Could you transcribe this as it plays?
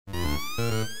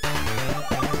Should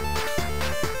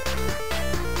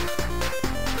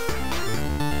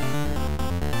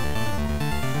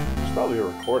probably be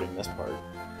recording this part.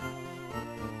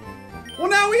 Well,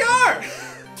 now we are!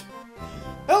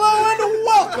 Hello and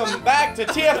welcome back to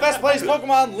TFS Plays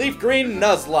Pokemon Leaf Green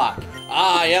Nuzlocke.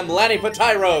 I am Lanny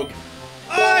Patyrogue.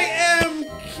 I am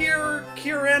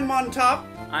Kieran Montop.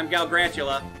 I'm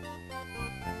Galgrantula.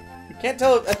 Can't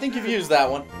tell. I think you've used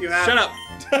that one. You have. Shut up.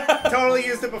 Totally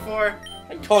used it before.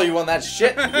 I can call you on that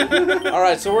shit. All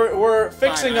right, so we're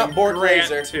fixing up Bork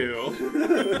Laser. 2.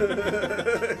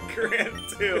 Grant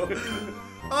 2.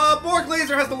 Bork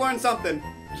Laser has to learn something.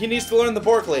 He needs to learn the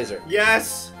Bork Laser.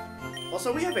 Yes.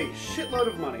 Also, we have a shitload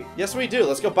of money. Yes, we do.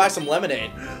 Let's go buy some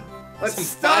lemonade. Let's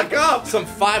stock up. Some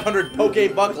 500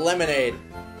 Pokebuck lemonade.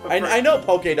 I know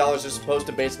Poke Dollars are supposed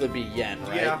to basically be yen,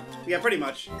 right? Yeah, pretty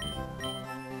much.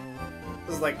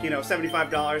 This is like, you know,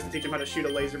 $75 to teach him how to shoot a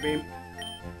laser beam.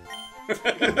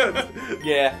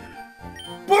 Yeah.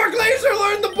 Bork Laser,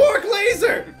 learn the Bork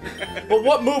Laser! But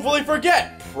what move will he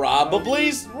forget?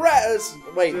 Probably rest.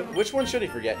 Wait, which one should he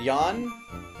forget? Yawn?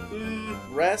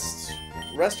 Rest?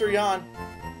 Rest or yawn?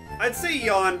 I'd say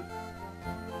yawn.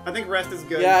 I think rest is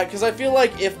good. Yeah, because I feel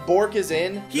like if Bork is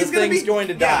in, the thing's going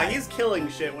to die. Yeah, he's killing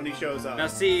shit when he shows up. Now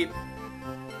see,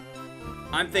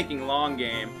 I'm thinking long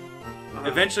game.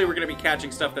 Eventually we're going to be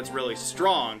catching stuff that's really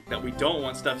strong that we don't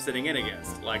want stuff sitting in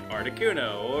against, like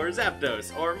Articuno, or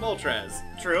Zapdos, or Moltres.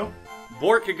 True.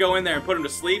 Bork could go in there and put him to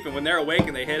sleep, and when they're awake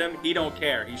and they hit him, he don't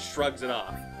care. He shrugs it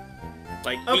off.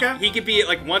 Like, he could be,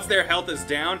 like, once their health is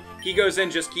down, he goes in,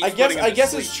 just keeps putting them I to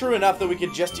guess sleep. it's true enough that we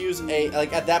could just use a,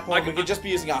 like, at that point, we could just be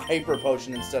using a Hyper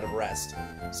Potion instead of Rest.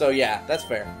 So, yeah, that's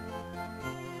fair.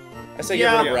 I say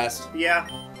get rid of Rest. Yeah,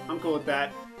 I'm cool with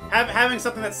that. Having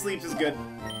something that sleeps is good.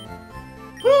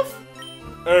 Poof!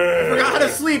 Forgot how to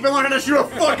sleep and learned how to shoot a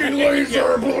fucking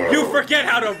laser! You forget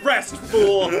how to rest,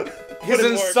 fool! His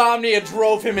insomnia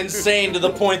drove him insane to the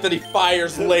point that he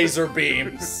fires laser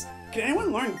beams. Can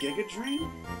anyone learn Giga Drain?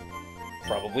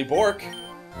 Probably Bork.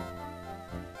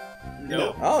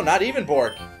 No. Oh, not even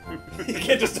Bork. He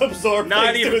can just absorb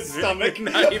things to his stomach.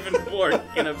 Not even Bork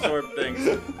can absorb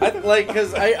things.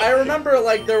 Because I remember,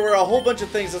 like, there were a whole bunch of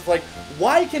things that's like,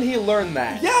 why can he learn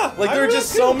that? Yeah! Like, there are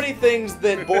just so many things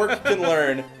that Bork can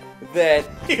learn that...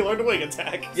 He learned Wing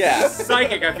Attack. Yeah.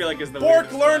 Psychic, I feel like, is the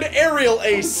Bork learned Aerial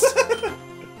Ace!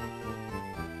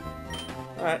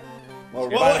 Alright.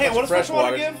 Well, hey, what does fresh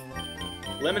water give?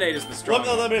 Lemonade is the strong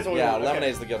one. Lemonade's what we want.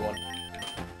 Lemonade's the good one.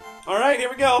 Alright, here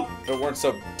we go. If it weren't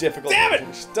so difficult. Damn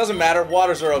it! Doesn't matter.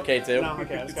 Waters are okay, too. No,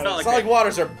 okay. It's not It's not like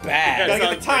waters are bad. Gotta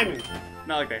get the timing.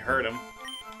 Not like they hurt him.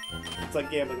 It's like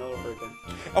gambling all over again.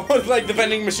 Oh, it's like the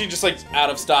vending machine just like, out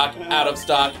of stock, out of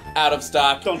stock, out of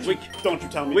stock. Don't you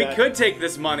tell me We that. could take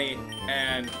this money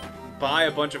and buy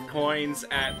a bunch of coins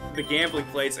at the gambling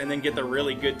place and then get the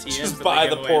really good TMs. Just buy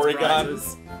the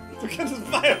Porygon. We can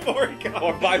just buy a Porygon.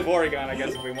 Or buy Porygon, I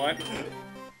guess, if we want.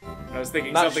 I was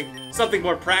thinking something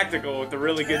more practical with the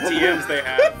really good TMs they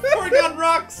have. Porygon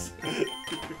rocks!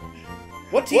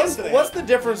 What TMs do they What's have? the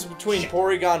difference between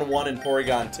Porygon 1 and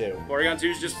Porygon 2? Porygon 2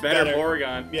 is just better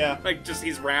Porygon. Yeah. Like, just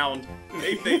he's round.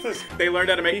 They learned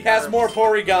how to make He has curves. more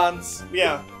Porygons.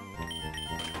 Yeah.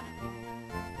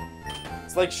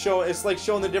 It's like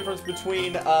showing the difference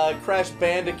between Crash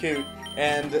Bandicoot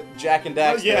and Jak and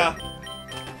Daxter. Oh, yeah.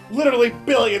 Literally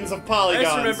billions of polygons. I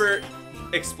just remember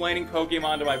explaining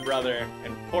Pokemon to my brother,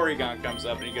 and Porygon comes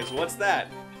up, and he goes, "What's that?"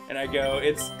 And I go,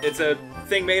 "It's a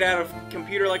thing made out of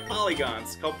computer-like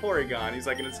polygons called Porygon." He's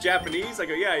like, "And it's Japanese?" I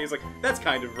go, "Yeah." He's like, "That's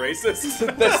kind of racist."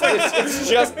 it's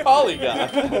just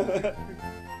Polygon.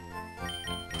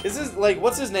 Is this like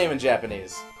what's his name in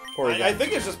Japanese? Porygon. I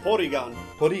think it's just Porygon.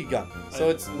 Porygon. So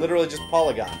it's literally just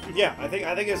Polygon. Yeah, I think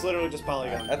it's literally just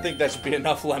Polygon. I think that should be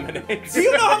enough lemonade. Do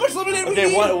you know how much lemonade we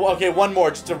need? Okay, one more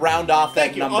just to round off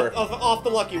that number. Off the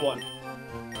lucky one.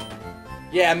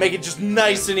 Yeah, make it just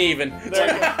nice and even.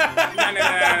 There you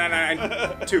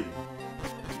go. 2.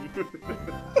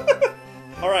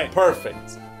 Alright.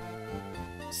 Perfect.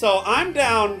 So I'm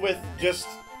down with just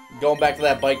going back to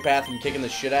that bike path and kicking the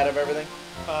shit out of everything.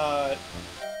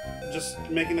 Just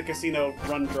making the casino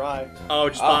run dry. Oh,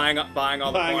 just buying all the buying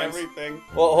coins. everything.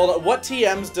 Well, hold on. What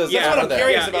TMs does Yeah, That's what I'm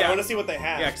curious Yeah, about. yeah. I want to see what they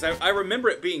have. Yeah, because I remember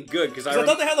it being good. Because I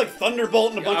thought they had like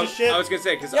Thunderbolt and a bunch of shit. I was gonna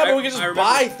say because yeah, but we can just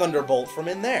buy Thunderbolt from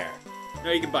in there.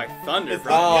 No, you can buy Thunder.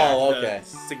 From Oh, okay.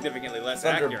 Significantly less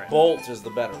accurate. Thunderbolt is the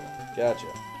better one. Gotcha.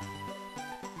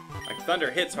 Like Thunder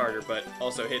hits harder, but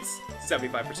also hits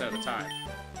 75% of the time.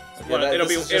 Okay, It'll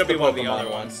be one of the other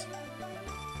ones.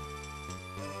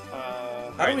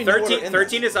 How do we know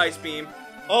 13 is Ice Beam.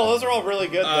 Oh, those are all really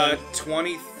good.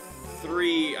 23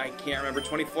 23, I can't remember.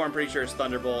 24, I'm pretty sure is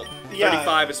Thunderbolt. Yeah.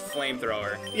 35 is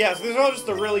Flamethrower. Yeah, so these are all just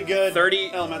the really good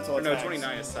 30 elemental or no, attacks.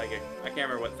 29 is Psychic. I can't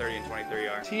remember what 30 and 23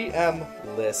 are.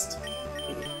 TM list.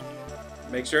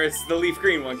 Make sure it's the leaf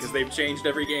green one, because they've changed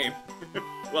every game.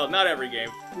 Well, not every game.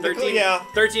 13, Yeah.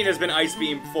 13 has been Ice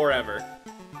Beam forever.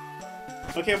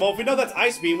 Okay, well, if we know that's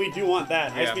Ice Beam, we do want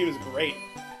that. Yeah. Ice Beam is great.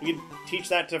 We can teach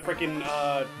that to freaking,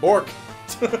 Bork.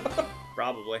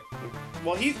 Probably.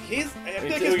 well, he's I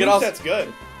feel like We his could also- moveset's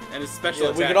good. And his special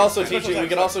Yeah, we attack could also is teach kinda- it. We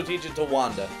could also teach it to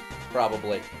Wanda,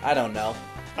 probably. I don't know.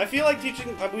 I feel like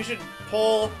teaching, we should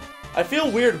pull... I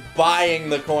feel weird buying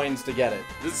the coins to get it.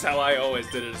 This is how I always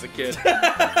did it as a kid.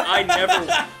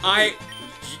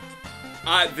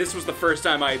 This was the first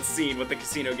time I had seen what the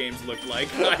casino games looked like.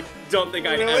 I don't think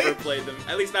I'd Really? ever played them.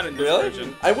 At least not in this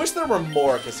version. I wish there were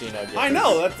more casino games. I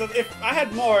know, if I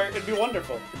had more, it'd be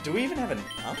wonderful. Do we even have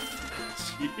enough?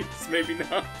 Jeez, maybe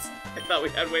not. I thought we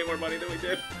had way more money than we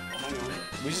did. Hang on.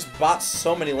 We just bought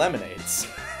so many lemonades.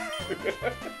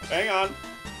 Hang on.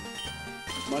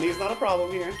 Money is not a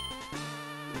problem here.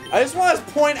 I just want to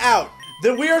point out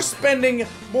that we are spending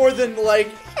more than, like,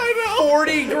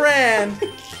 40 grand.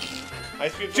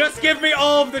 Ice Beam. Just give me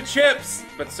all of the chips!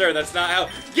 But sir, that's not how.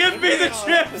 Give me the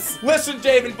chips! Listen,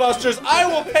 Dave and Buster's, I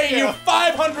will pay you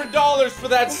 $500 for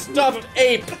that stuffed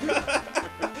ape.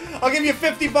 I'll give you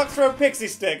 $50 for a pixie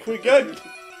stick. We good?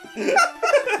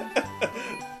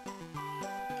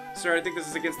 Sir, I think this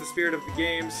is against the spirit of the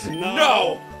games.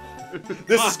 No!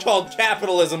 This is called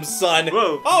capitalism, son.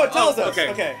 Whoa. Oh, it tells us. okay.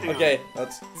 Okay. Hang on. Okay,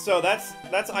 that's... So that's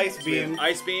Ice Beam.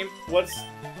 Ice Beam. Let's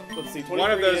see. 23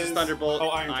 One of those is Thunderbolt. Oh,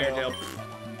 Iron Tail.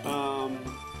 Tail.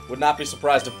 Would not be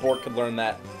surprised if Bork could learn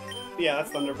that. Yeah,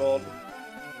 that's Thunderbolt.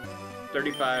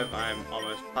 35, I'm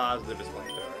almost positive is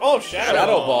Flamethrower. Oh, Shadow.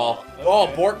 Shadow Ball. Okay. Oh,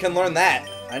 Bork can learn that.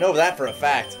 I know that for a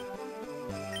fact.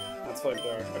 That's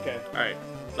Flamethrower. Okay. Alright.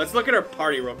 Let's look at our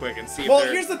party real quick and see if Well,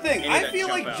 there here's the thing. any I that feel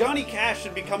jump like out. Johnny Cash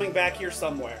should be coming back here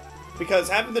somewhere. Because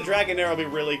having the Dragon Arrow will be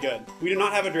really good. We do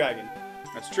not have a dragon.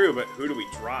 That's true, but who do we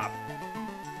drop?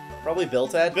 Probably Bill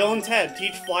Ted. Bill and Ted,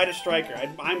 teach Fly to Striker.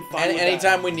 I'm fine And with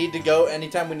anytime we need to go,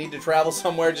 anytime we need to travel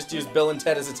somewhere, just use Bill and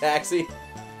Ted as a taxi.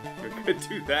 We could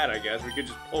do that, I guess. We could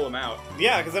just pull them out. that.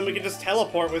 Yeah, because then we could just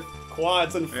teleport with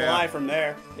quads and fly Yeah. from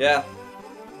there. Yeah.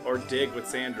 Or dig with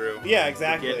Sandrew. Yeah, to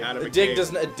exactly. Get out of A a dig cave.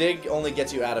 doesn't. A dig only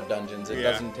gets you out of dungeons. It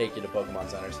Yeah. doesn't take you to Pokemon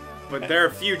centers. But there are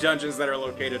a few dungeons that are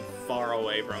located far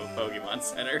away from a Pokemon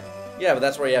Center. Yeah, but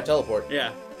that's where you have teleport. Yeah.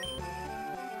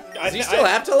 Does he still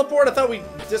have teleport? I thought we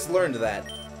just learned that.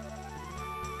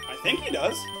 I think he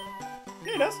does.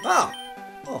 Yeah, he does. Oh.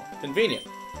 Oh, convenient.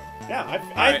 Yeah, I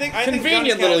Alright. think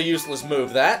Convenient Johnny little Cash, useless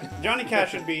move, that. Johnny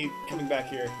Cash should be coming back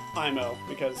here. IMO,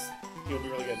 because he would be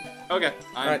really good. Okay.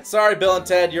 Alright, sorry, Bill and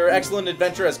Ted. Your excellent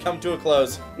adventure has come to a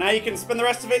close. Now you can spend the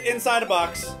rest of it inside a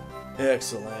box.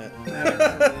 Excellent.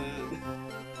 Say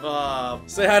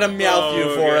Say hi to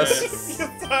Meowth for us.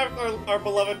 our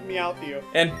beloved Meowth.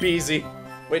 And Beezy.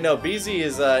 Wait, no, Beezy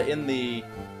is in the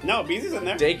No, Beezy's in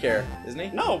there. daycare, isn't he?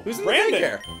 No, Who's in Brandon. the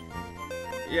daycare?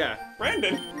 Yeah.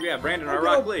 Brandon. Yeah, Brandon, our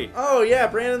Rock Lee. Oh, yeah,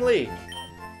 Brandon Lee.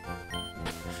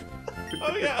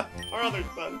 Oh yeah, our other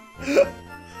son.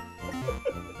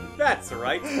 That's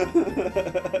right.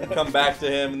 Come back to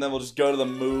him, and then we'll just go to the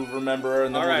move, remember,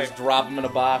 and then we'll Alright. just drop him in a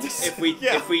box. If we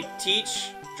Yeah. if we teach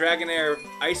Dragonair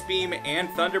Ice Beam and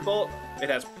Thunderbolt, it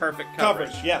has perfect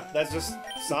coverage. Yeah, that's just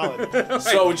solid.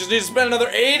 So we just need to spend another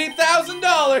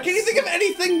 $80,000. Can you think of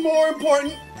anything more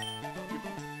important?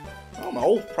 I don't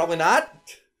know. Probably not.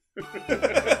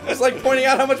 It's like pointing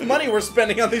out how much money we're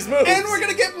spending on these moves. And we're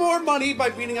gonna get more money by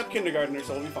beating up kindergartners,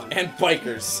 so we'll be fine. And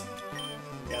bikers.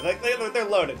 Yeah, they're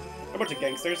loaded. They're a bunch of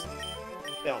gangsters.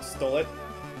 They all stole it.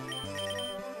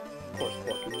 Of course,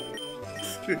 Bork can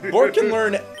learn. Bork can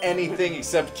learn anything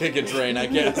except Giga Drain, I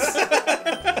guess.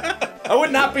 I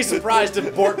would not be surprised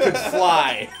if Bork could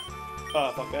fly.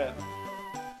 Oh, fuck that.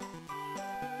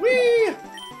 Whee!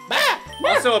 Bah!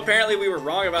 Also, apparently we were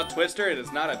wrong about Twister. It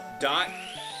is not a dot.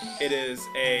 It is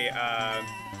a,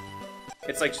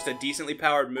 it's like just a decently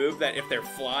powered move that if they're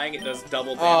flying, it does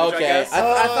double damage, Oh, I okay. guess.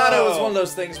 I thought it was one of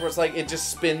those things where it's like it just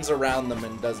spins around them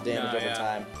and does damage No, over yeah.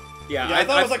 time. Yeah, Yeah, I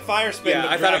thought it was like Fire Spin. Yeah,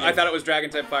 but I dragon. thought it was Dragon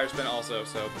type Fire Spin also.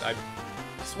 So I.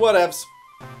 It's whatevs.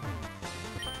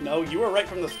 No, you were right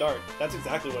from the start. That's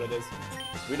exactly what it is.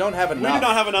 We don't have We enough. do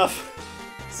not have enough.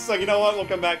 So you know what? We'll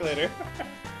come back later.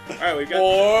 All right, we got.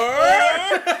 Or...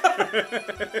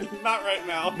 Not right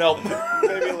now. Nope.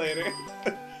 Maybe later.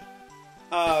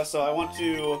 So I want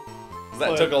to.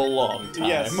 That took a long time.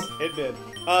 Yes, it did.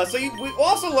 So we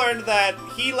also learned that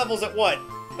he levels at what?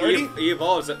 30? He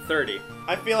evolves at 30.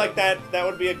 I feel like that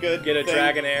would be a good Get a thing.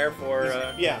 Dragonair for.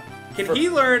 Yeah. Can he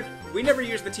learn? We never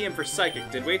used the TM for Psychic,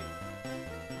 did we?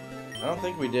 I don't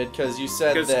think we did, because you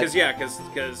said that...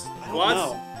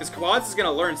 Because Quads is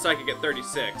gonna learn Psychic at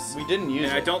 36. We didn't use it.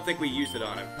 And I don't think we used it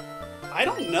on him. I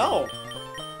don't know.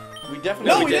 We definitely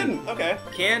No, we didn't. Okay.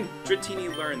 Can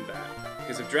Dratini learn that?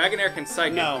 Because if Dragonair can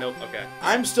Psychic, No. nope, okay.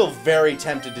 I'm still very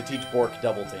tempted to teach Bork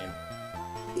Double Team.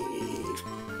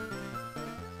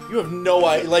 You have no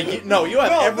idea. Like, you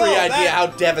have every idea how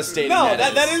devastating that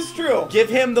is. that is true. Give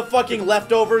him the fucking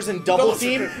leftovers and double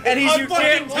team, and he's You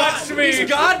can't touch me. He's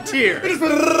God tier.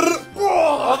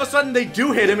 All of a sudden, they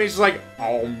do hit him. He's just like,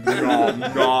 nom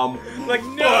nom. Like,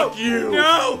 no, fuck you.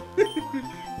 No.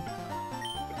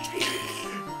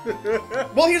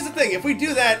 Well, here's the thing. If we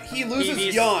do that, he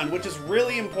loses Yawn, which is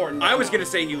really important. I was gonna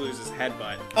say he loses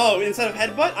Headbutt. Oh, instead of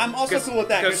Headbutt? I'm also cool with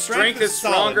that. Because Strength is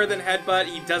stronger than Headbutt.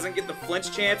 He doesn't get the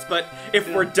flinch chance, but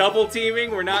if we're double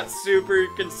teaming, we're not super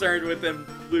concerned with him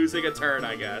losing a turn,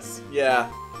 I guess.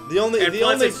 Yeah. The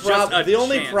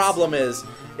only problem is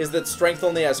that Strength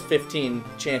only has 15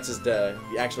 chances to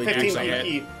actually do 15 something.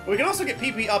 PP. We can also get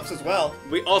PP ups as well.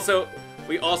 We also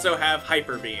have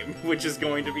Hyper Beam, which is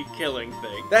going to be killing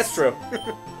things. That's true.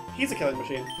 He's a killing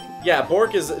machine. Yeah,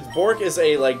 Bork is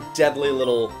a like deadly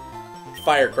little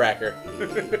firecracker.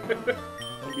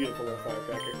 A beautiful little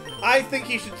firecracker. I think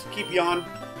he should keep Yawn.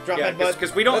 Drop Headbutt.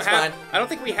 Because we don't That's have. fine. I don't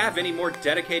think we have any more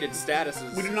dedicated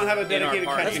statuses. We do not have a dedicated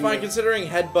party. That's fine considering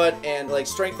Headbutt and like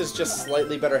Strength is just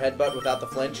slightly better Headbutt without the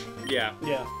flinch. Yeah.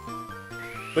 Yeah.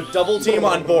 But double team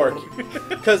on Bork.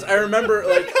 Because I remember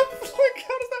like How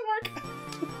does that work?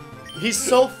 he's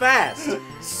so fast.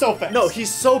 So fast. No,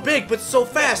 he's so big but so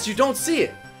fast you don't see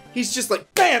it. He's just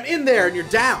like bam in there and you're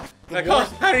down. Like, oh,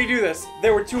 how did he do this?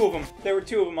 There were two of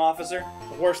them. Officer.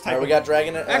 Worst type. Alright, we got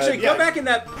Dragon. Actually, go back in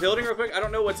that building real quick. I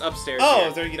don't know what's upstairs. Oh, here.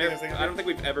 is there anything upstairs? I don't think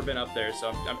we've ever been up there,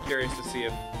 so I'm curious to see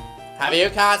if. Have you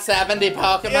caught 70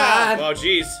 Pokemon? Yeah. Oh,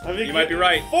 jeez. You might be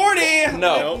right. 40.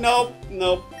 No.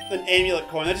 Nope. An amulet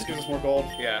coin. That just gives us more gold.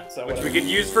 Yeah. So which whatever. we could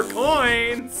use for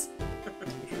coins. Which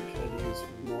we could use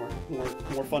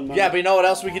more fun money. Yeah, but you know what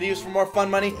else we could use for more fun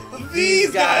money?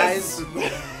 These guys.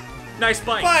 Nice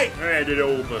bite. Fight. Hand it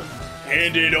over.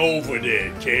 Hand it over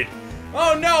there, kid.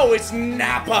 Oh no, it's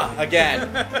Nappa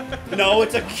again. No,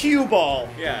 it's a cue ball.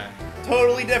 Yeah.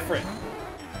 Totally different.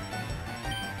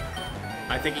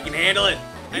 I think he can handle it.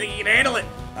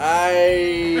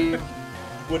 I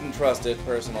wouldn't trust it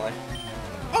personally.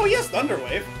 Oh yes,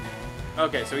 Thunderwave.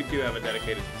 Okay, so we do have a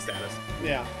dedicated status.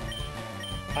 Yeah.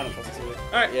 I don't trust this either.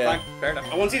 All right, Yeah. fine, fair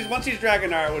enough. Once he's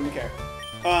Dragonair, I wouldn't care.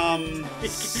 He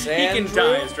Sandrew, can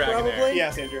die as Dragonair. probably?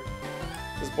 Yes, Andrew.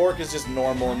 Because Bork is just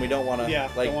normal and we don't want to, Yeah,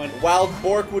 like, don't want- Wild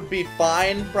Bork would be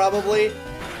fine, probably.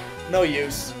 No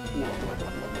use.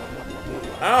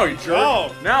 Oh, you jerk.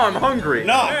 No. Now I'm hungry.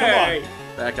 No, Hey.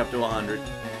 Back up to 100.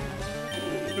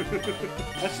 come on.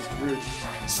 That's just rude.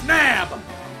 Snap!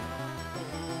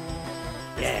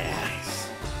 Yeah.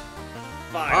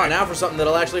 Fine. Oh, now for something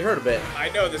that'll actually hurt a bit. I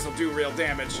know this will do real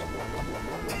damage.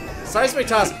 Seismic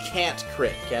Toss can't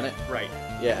crit, can it? Right.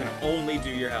 Yeah. You can only do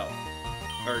your health.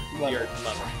 Or your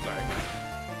level, sorry.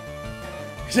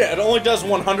 Yeah, it only does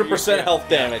 100% health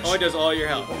damage. Only does all your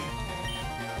health.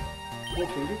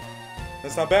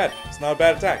 That's not bad. It's not a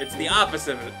bad attack. It's the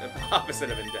opposite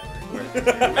of Endeavor,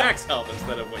 where max health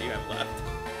instead of what you have left.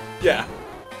 Yeah.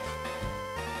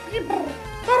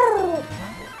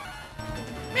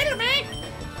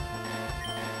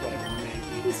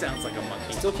 He sounds like a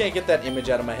monkey. Still can't get that image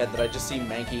out of my head that I just see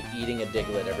Mankey eating a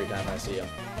Diglett every time I see him.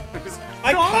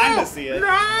 I kinda see it.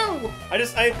 No!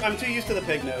 I'm too used to the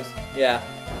pig nose. Yeah.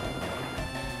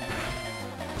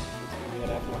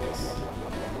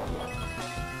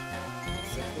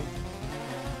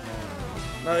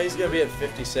 No, he's gonna be at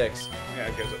 56. Yeah,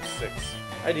 it goes up 6.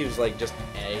 I'd use like just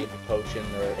a potion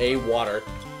or a water.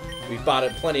 We've bought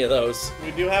it plenty of those.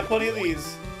 We do have plenty of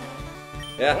these.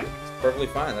 Yeah, What? it's perfectly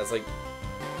fine. That's like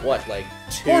what, like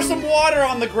 2? Pour some water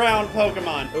on the ground,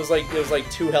 Pokemon. It was like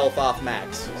 2 health off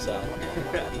max. So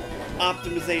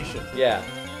Optimization. yeah,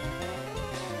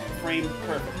 Frame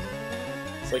perfect.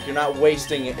 it's like you're not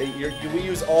wasting it. We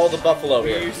use all the buffalo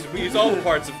here. We use all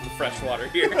parts of the fresh water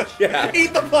here. Yeah.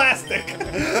 Eat the plastic.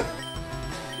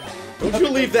 Don't you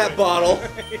leave that bottle.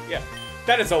 Yeah.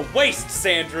 That is a waste,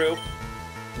 Sandrew.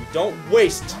 Don't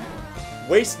waste.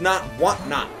 Waste not, want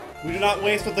not. We do not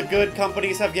waste what the good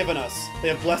companies have given us. They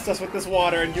have blessed us with this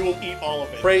water, and you will eat all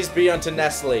of it. Praise be unto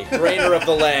Nestle, drainer of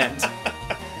the land.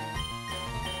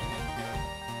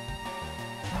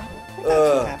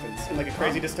 What happens in like a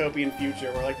crazy dystopian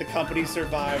future where like the companies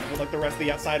survive with like the rest of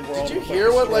the outside world? Did you was,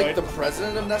 hear what like the destroyed?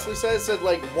 president of Nestle said? It said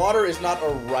like water is not a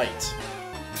right.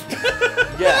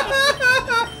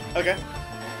 Yeah. Okay.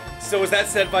 So was that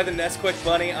said by the Nesquik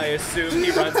bunny? I assume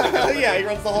he runs the company. Yeah, he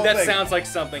runs the whole That thing. sounds like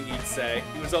something he'd say.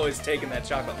 He was always taking that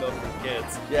chocolate milk from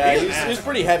kids. Yeah, he's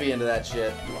pretty heavy into that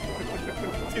shit.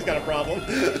 He's got a problem.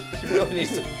 He really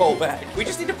needs to pull back. We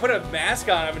just need to put a mask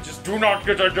on him and just do not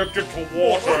get addicted to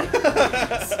water.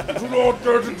 Do not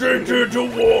get addicted to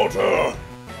water.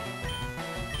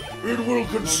 It will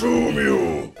consume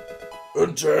you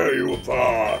and tear you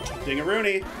apart.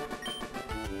 Ding-a-rooney.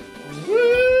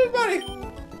 Woo, buddy.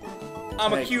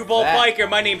 I'm a Take Q-Volt that. biker.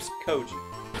 My name's Koji.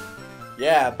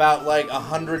 Yeah, about like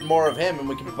 100 more of him, and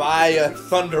we can buy a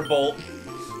Thunderbolt.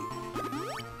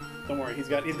 Don't worry, he's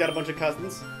got a bunch of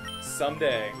cousins.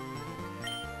 Someday.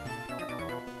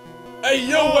 Hey,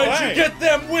 yo, Oh, where'd hey. you get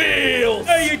them wheels?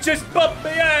 Hey, you just bumped me,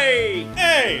 hey!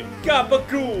 Hey!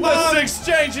 Gabagool! Let's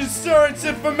exchange insurance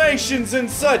informations and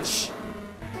such.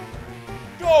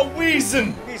 Oh,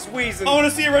 wheezing. He's wheezing. I want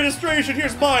to see your registration.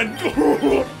 Here's mine.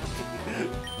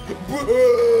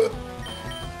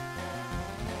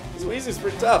 This wheezing's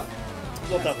pretty tough. A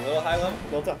little tough. A little high level. A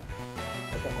little tough.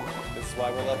 This is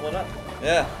why we're leveling up.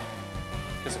 Yeah.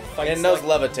 Because it fights And those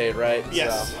like... levitate, right?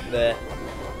 Yes. So, bleh.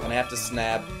 Gonna have to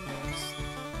snap.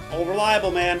 All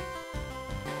reliable, man.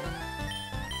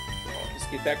 Just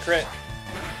get that crit.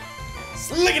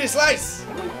 Slickety slice!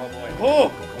 Oh boy.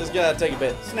 Oh! This is gonna take a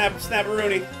bit.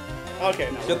 Snap-a-rooney. Okay,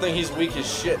 no. Good thing he's weak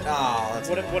as shit. Oh, that's.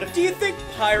 What if Do you think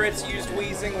pirates used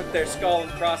wheezing with their skull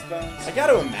and crossbones? I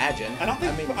gotta imagine. I don't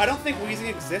I think wheezing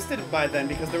existed by then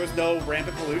because there was no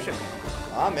rampant pollution.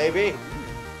 Maybe.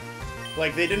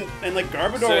 Like they didn't, and like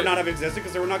Garbodor So- would not have existed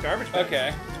because there were not garbage bags.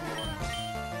 Okay.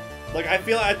 Like I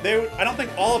feel I don't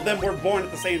think all of them were born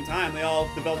at the same time. They all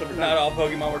developed over time. Not all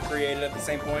Pokemon were created at the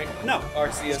same point. No.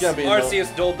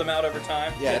 Arceus doled them out over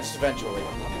time. Yeah, just eventually.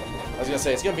 I was gonna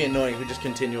say, it's gonna be annoying if he just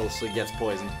continuously gets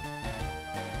poisoned.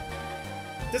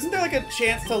 Isn't there like a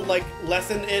chance to like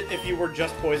lessen it if you were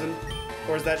just poisoned,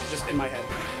 or is that just in my head?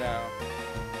 No.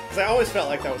 Because I always felt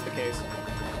like that was the case.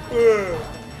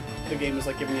 The game was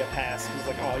like giving you a pass. It was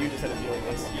like, oh, you just had to deal with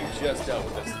this. You just dealt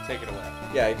with this. Take it away.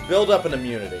 Yeah, build up an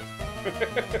immunity.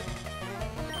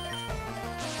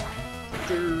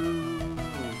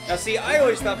 Now, see, I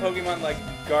always thought Pokemon like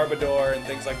Garbodor and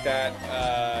things like that,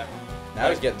 Now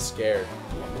he's getting scared.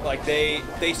 like they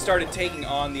started taking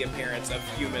on the appearance of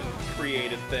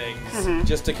human-created things.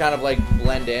 Just to kind of like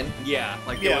blend in. Yeah,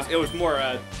 like Yeah. it was more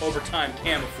over time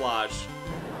camouflage.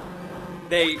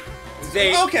 They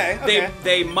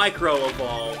micro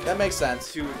evolved That makes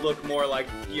sense. to look more like,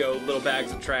 you know, little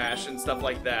bags of trash and stuff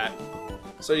like that.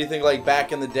 So you think like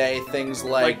back in the day, things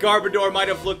Like Garbodor might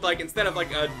have looked like, instead of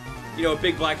like a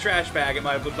big black trash bag, it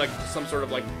might have looked like some sort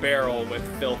of like barrel with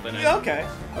filth in it. Yeah, okay.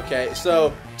 Okay,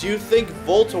 so do you think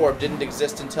Voltorb didn't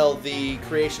exist until the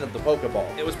creation of the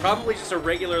Pokeball? It was probably just a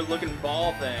regular looking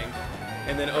ball thing,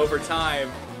 and then over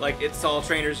time, like it saw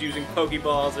trainers using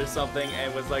Pokeballs or something,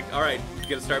 and was like, all right, you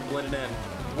gotta start blending in.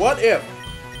 What if?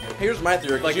 Here's my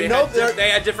theory. Like You know they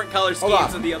had different color Hold on.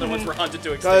 schemes, and the other ones were hunted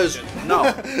to Because extinction. no,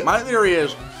 my theory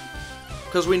is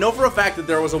because we know for a fact that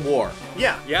there was a war.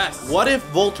 Yeah. Yes. What if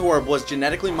Voltorb was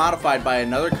genetically modified by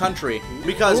another country?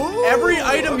 Because every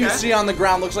item you okay. see on the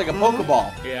ground looks like a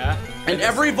Pokeball, Yeah. and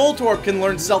every Voltorb can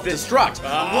learn self-destruct.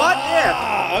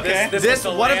 Ah, okay. This was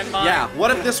a what if landmine? yeah?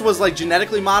 What if this was like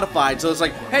genetically modified? So it's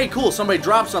like, hey, cool, somebody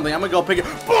dropped something. I'm gonna go pick it.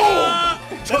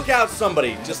 Boom! Took out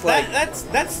somebody. Just like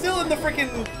That's still in the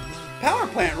freaking power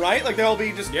plant, right? Like there'll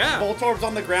be just Yeah. Voltorbs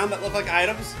on the ground that look like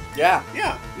items. yeah.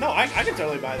 Yeah. No, I can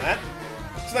totally buy that.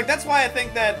 So like that's why I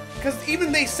think that, because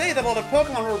even they say that all the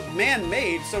Pokemon were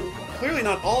man-made, so clearly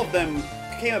not all of them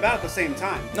came about at the same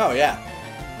time. No, yeah.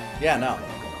 Yeah, no.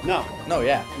 No. No,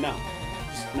 yeah. No.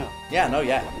 Just no. Yeah, no,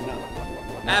 yeah.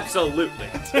 No. Absolutely.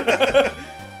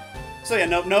 So yeah,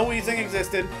 no wheezing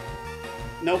existed.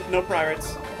 No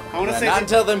pirates. I want to say Not that-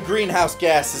 until them greenhouse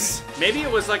gases. Maybe it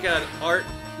was like an art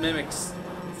mimics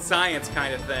science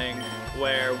kind of thing,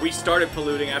 where we started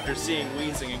polluting after seeing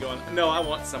wheezing and going, no, I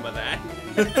want some of that.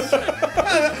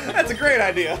 That's a great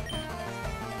idea.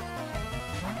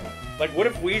 Like, what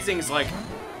if wheezing's like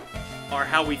are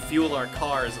how we fuel our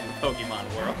cars in the Pokemon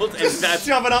world, and that's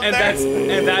shove it up and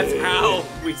there. that's how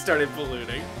we started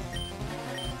polluting.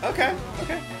 Okay.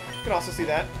 Could also see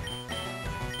that.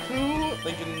 Who?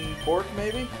 Thinking Bork,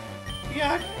 maybe?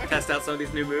 Yeah. I Test out some of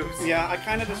these new moves. yeah. I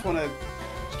kind of just want to.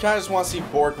 Kind of just want to see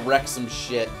Bork wreck some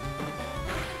shit.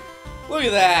 Look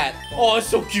at that! Oh, it's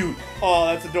so cute. Oh,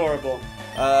 that's adorable.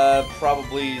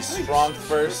 Probably Strongth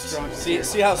first. Strongth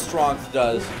See how Strongth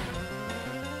does.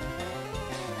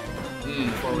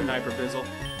 Before we hyper bizzle.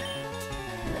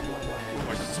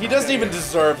 He doesn't even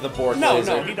deserve the Bork No,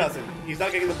 laser. no, he doesn't. He's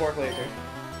not getting the Bork laser.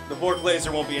 The Bork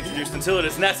laser won't be introduced until it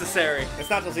is necessary. It's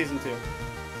not till season 2.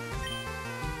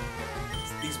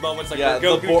 These moments like Yeah,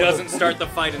 where the Goku doesn't start the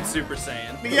fight in Super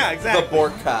Saiyan. Yeah, exactly. The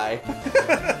Bork Kai.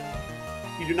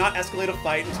 You do not escalate a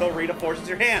fight until Rita forces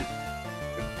your hand.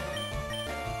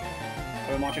 I've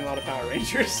been watching a lot of Power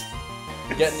Rangers.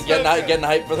 Getting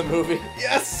hyped for the movie.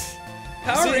 Yes!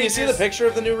 You see the picture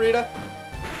of the new Rita?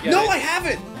 Yeah, No, I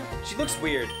haven't! She looks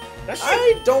weird. That shit.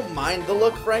 I don't mind the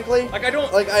look, frankly. Like, I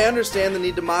don't... Like, I understand the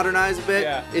need to modernize a bit.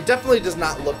 Yeah. It definitely does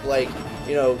not look like,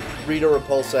 you know, Rita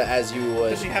Repulsa as you would.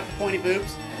 Does she have the pointy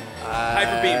boobs?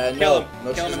 Hyper Beam. No, Kill him.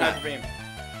 no, Kill she him does in not. Hyper Beam.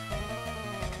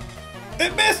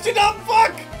 It missed, you dumb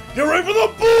fuck! Get ready for the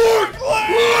Bork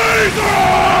laser!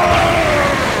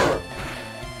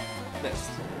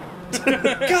 Missed.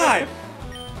 God!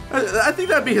 I think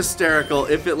that'd be hysterical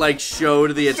if it, like,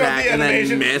 showed the attack the and then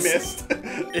animation missed.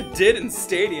 It did in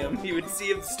Stadium. You would see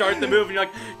him start the move and you're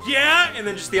like, yeah! And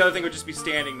then just the other thing would just be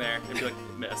standing there. And be like,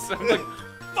 miss. I'm like,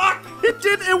 fuck!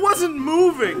 It wasn't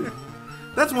moving!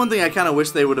 That's one thing I kind of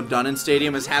wish they would have done in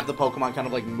Stadium, is have the Pokemon kind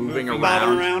of, like, moving Bobbing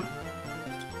around. around.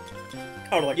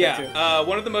 I would like that too. Yeah,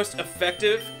 one of the most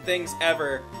effective things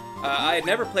ever. I had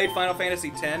never played Final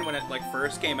Fantasy X when it like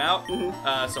first came out,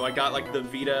 so I got like the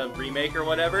Vita remake or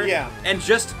whatever. Yeah. And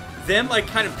just them like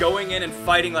kind of going in and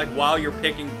fighting like while you're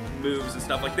picking moves and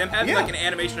stuff, like them having like an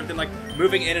animation of them like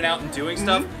moving in and out and doing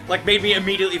stuff, like made me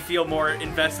immediately feel more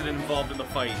invested and involved in the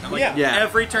fight. I'm like, Yeah.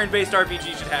 every turn-based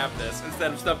RPG should have this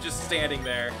instead of stuff just standing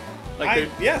there. Like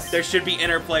yes. there should be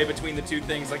interplay between the two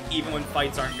things, like even when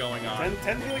fights aren't going on.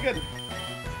 10's really good.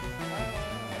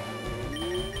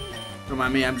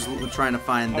 Remind me, I'm just trying to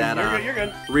find that You're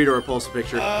good. Rita Repulsa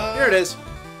picture. Here it is.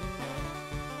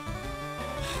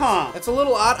 Huh. It's a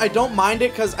little odd. I don't mind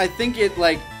it because I think it,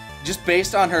 like, just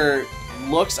based on her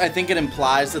looks, I think it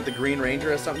implies that the Green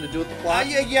Ranger has something to do with the plot.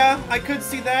 Yeah, I could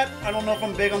see that. I don't know if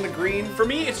I'm big on the green. For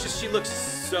me, it's just she looks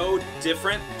so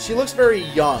different. She looks very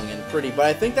young and pretty, but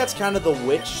I think that's kind of the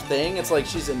witch thing. It's like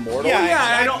she's immortal. Yeah,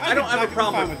 I I don't have a can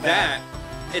problem fine with with that.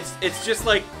 It's just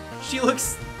like she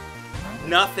looks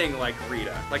nothing like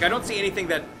Rita. Like I don't see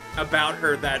anything about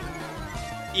her that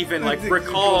even like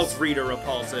recalls Rita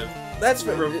repulsive. That's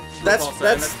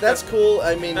cool.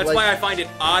 I mean, that's like, why I find it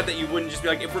odd that you wouldn't just be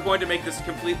like, if we're going to make this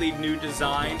completely new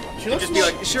design, She looks just be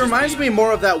like, she reminds me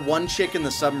more of that one chick in the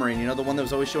submarine. You know, the one that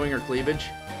was always showing her cleavage.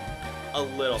 a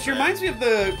little. She bit. reminds me of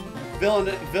the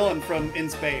villain from In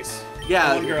Space. Yeah,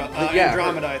 The one girl, yeah.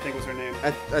 Andromeda, I think was her name.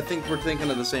 I think we're thinking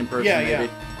of the same person. Yeah,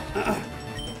 maybe. yeah.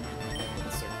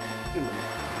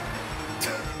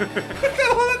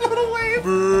 That little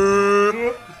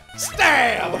wave.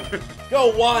 Stab!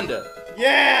 Go Wanda.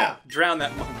 Yeah. Drown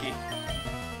that monkey.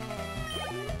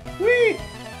 Whee.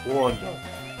 Wanda.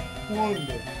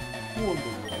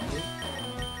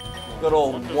 Good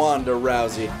old Wanda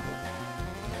Rousey.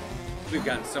 We've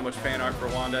gotten so much fan art for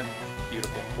Wanda.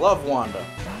 Beautiful. Love Wanda.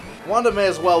 Wanda may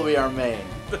as well be our main.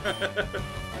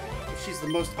 She's the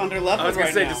most underleveled I was gonna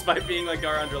right say, now. despite being like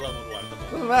our underleveled one,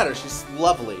 Doesn't matter. She's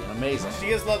lovely and amazing. She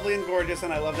is lovely and gorgeous,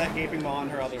 and I love that gaping maw on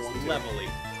her other one too. levelly.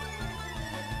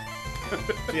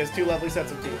 She has two lovely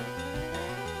sets of teeth.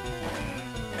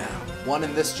 One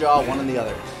in this jaw, one in the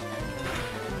other.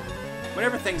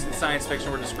 Whenever things in science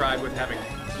fiction were described with having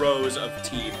rows of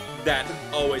teeth, that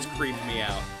always creeped me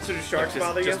out. So do sharks Like,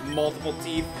 bother you? just multiple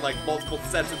teeth, like multiple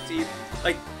sets of teeth.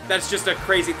 Like, that's just a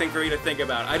crazy thing for me to think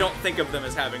about. I don't think of them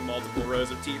as having multiple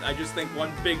rows of teeth. I just think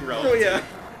one big row. Oh of yeah. teeth.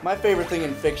 My favorite thing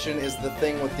in fiction is the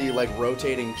thing with the, like,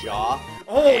 rotating jaw.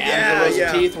 Oh And yeah, the rows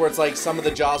yeah. of teeth where it's like some of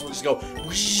the jaws will just go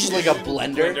whoosh, like a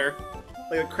blender.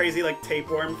 Like a crazy like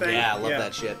tapeworm thing. Yeah, I love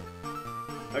that shit.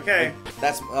 Okay.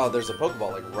 Oh, there's a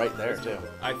Pokeball like right there too.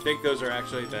 I think those are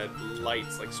actually the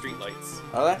lights, like street lights.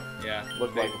 Are they? Yeah.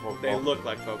 Look they, like a Pokeball. They look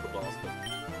like Pokeballs.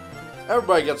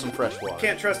 Everybody get some fresh water.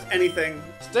 Can't trust anything.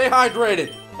 Stay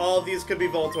hydrated. All of these could be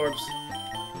Voltorbs.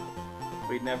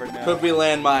 We'd never know. Could be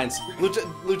landmines.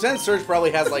 Lieutenant Surge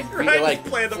probably has like Right, like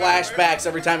play them flashbacks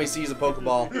every time he sees a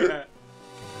Pokeball.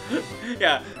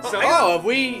 Yeah. So, Oh, have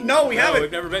we? No, we no, haven't.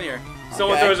 we've never been here.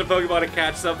 Someone Okay. throws a Pokeball to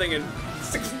catch something and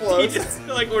It he explodes. just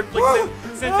like we're like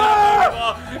sends out a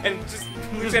Pokeball and just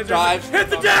Lieutenant Surge dives. hit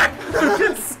the deck.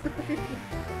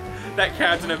 That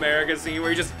Captain America scene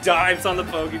where he just dives on the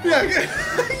Pokeball.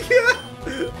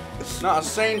 yeah. No, a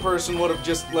sane person would have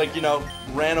just like, you know,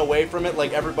 ran away from it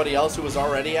like everybody else who was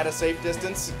already at a safe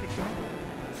distance.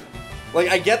 Like,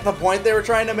 I get the point they were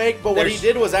trying to make, but what he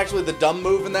did was actually the dumb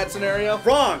move in that scenario.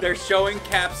 Wrong. They're showing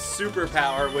Cap's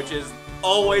superpower, which is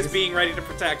always being ready to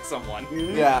protect someone.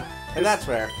 Yeah. And that's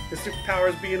fair. His superpower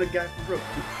is being a guy from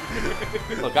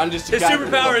Brooklyn. Look, I'm just a His guy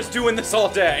superpower is doing this all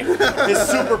day. His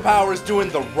superpower is doing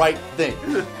the right thing.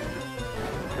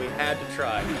 We had to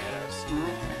try,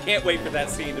 Thanos. Can't wait for that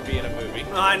scene to be in a movie.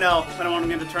 Oh, I know. I don't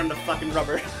want him to turn to fucking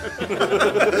rubber.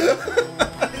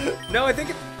 No, I think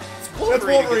it's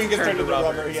Wolverine gets turned into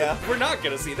rubber, yeah. So we're not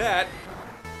gonna see that.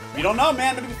 You don't know,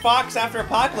 man. Maybe Fox after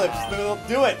Apocalypse. They'll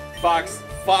do it. Fox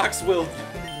will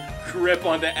grip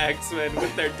onto X-Men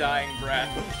with their dying breath.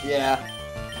 Yeah.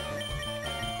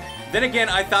 Then again,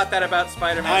 I thought that about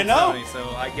Spider-Man I know. and Sony,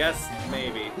 so I guess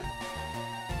maybe.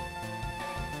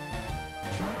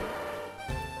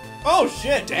 Oh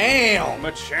shit! Damn.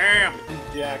 Machamp!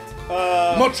 Jacked.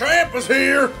 Machamp is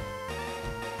here!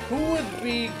 Who would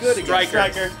be good against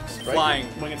Striker. Flying.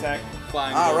 Wing attack.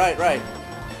 Flying. Ah, right.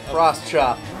 Cross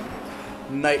chop.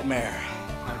 Nightmare.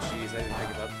 Oh jeez, I didn't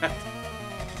think about that.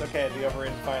 It's okay, the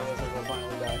overrated fire lizard will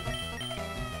finally die.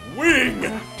 Wing!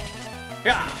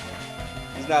 Yeah.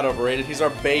 He's not overrated. He's our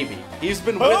baby. He's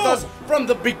been with us from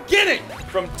the beginning.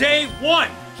 From day one!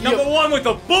 Number one with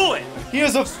a bullet! He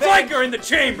is a Striker in the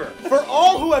chamber! For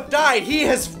all who have died, he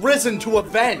has risen to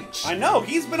avenge. I know,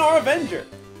 he's been our Avenger.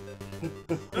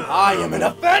 I am an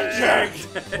avenger.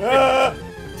 Alright,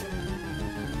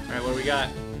 what do we got?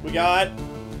 We got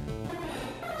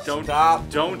Stop.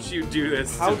 Don't you do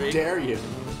this How to me. dare you?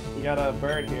 a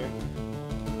bird here.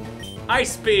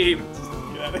 Ice beam!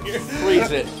 Get out of here. Freeze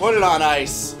it. Put it on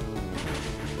ice.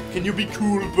 Can you be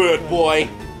cool, bird boy?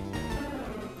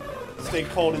 Stay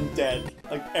cold and dead,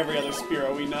 like every other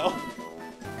Spearow we know.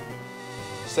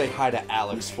 Say hi to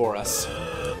Alex for us.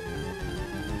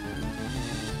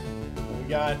 We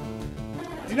got.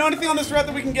 Do you know anything on this route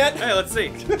that we can get? Hey, let's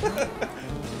see.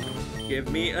 Give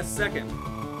me a second.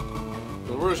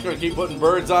 So we're just gonna keep putting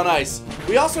birds on ice.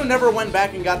 We also never went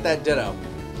back and got that ditto.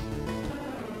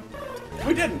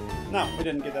 We didn't. No, we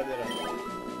didn't get that ditto.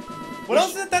 What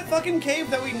else is at that fucking cave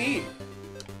that we need?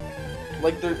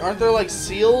 Like, aren't there like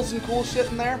seals and cool shit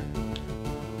in there?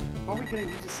 How are we gonna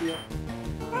use a seal?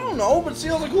 I don't know, but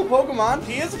seal's a cool Pokemon.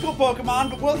 He is a cool Pokemon,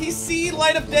 but will he see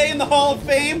light of day in the Hall of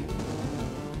Fame?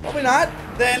 Probably not.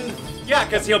 Then. Yeah,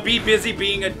 because he'll be busy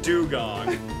being a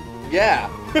dugong. Yeah.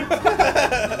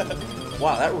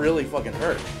 Wow, that really fucking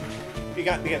hurt. You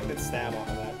got a good stab off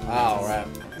of that. Oh, right.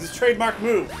 It's his trademark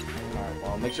move. Alright,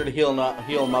 well, make sure to heal him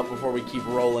up before we keep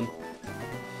rolling.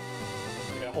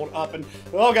 You gotta hold up and.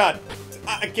 Oh god!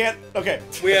 I can't. Okay.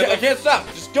 I can't stop.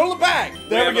 Just go to the bag.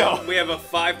 There we go. We have a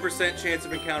 5% chance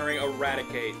of encountering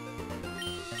Eradicate.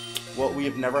 Well, we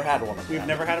have never had one of them. We've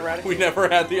never had a Raticate. We never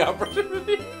had the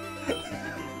opportunity.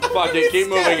 Fuck it, keep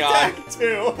moving on.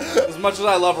 Too. As much as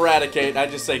I love Eradicate, I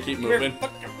just say keep moving.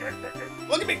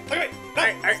 Look at me! Look at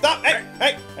me! No, stop!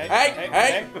 Hey!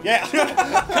 Yeah!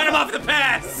 Cut him off the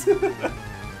pass!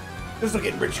 This will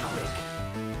get rich quick.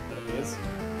 There it is.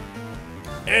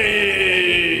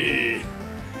 Hey!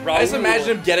 I just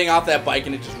imagine him getting off that bike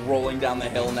and it just rolling down the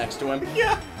hill next to him.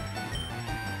 Yeah!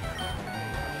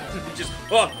 Just,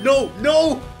 oh,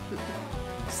 no!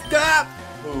 Stop!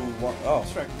 Oh,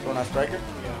 Striker. Going on Striker?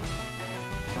 Yeah.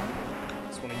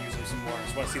 Just want to use him some more.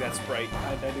 Just want to see that sprite.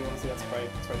 I do want to see that sprite.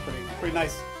 It's pretty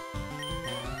nice.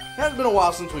 It has been a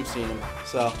while since we've seen him,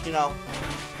 so, you know,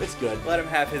 it's good. Let him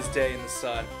have his day in the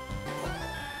sun.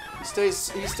 He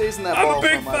stays in that I'm ball a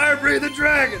big so much. fire-breathing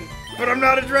dragon, but I'm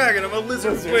not a dragon. I'm a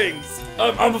lizard with wings.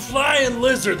 I'm a flying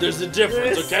lizard. There's a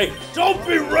difference, okay? Don't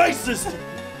be racist.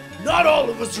 Not all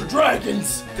of us are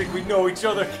dragons. I think we know each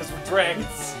other because we're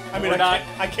dragons. I mean,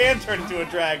 I can turn into a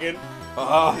dragon.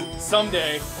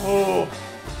 Someday, Oh.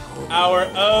 our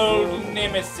own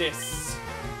nemesis.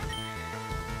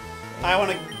 I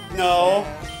want to know.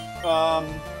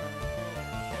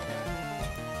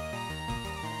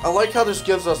 I like how this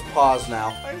gives us pause now.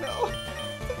 I know.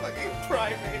 The fucking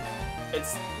primate.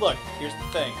 Look, here's the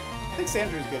thing. I think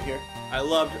Sandru's good here. I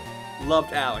loved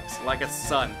Alex like a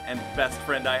son and best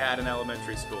friend I had in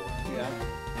elementary school. Yeah.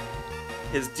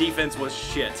 His defense was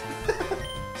shit.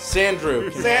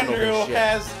 Sandrew can handle this Sandru shit.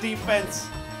 has defense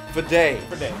For days.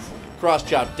 for days. Cross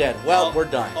chop dead. Well, we're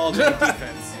done. All good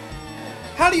defense.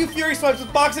 How do you Fury Swipes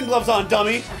with boxing gloves on,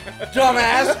 dummy?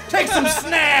 Dumbass, take some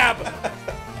snap!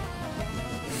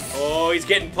 Oh, he's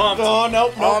getting pumped. Oh,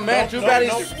 no. Oh man, too bad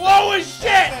he's slow as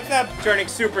shit! As Turning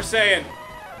Super Saiyan.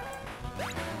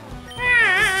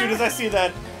 soon as I see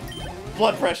that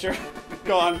blood pressure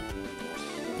gone.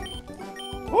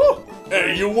 Woo!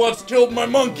 Hey, you once killed my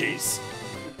monkeys.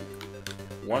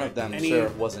 One of them, Any- sir,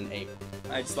 was an ape.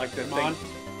 I just like the Come on.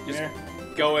 thing. Just Here.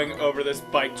 going over this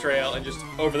bike trail and just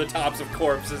over the tops of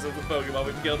corpses of the Pokemon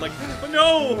we've killed. Like, oh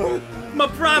no! My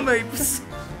primates!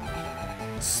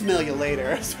 Smell you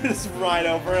later. Just ride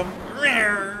over him.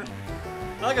 I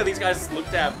like how these guys look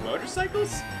to have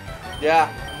motorcycles. Yeah.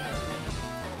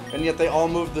 And yet they all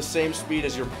move the same speed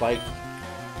as your bike.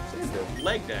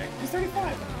 Leg day. He's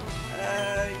 35.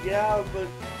 Yeah, but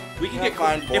We can Yeah, get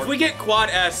fine, if Bork. we get Quad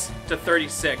S to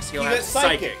 36, he'll He have gets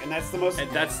psychic, and that's the most. and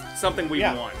that's something we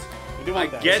Yeah. want. We do want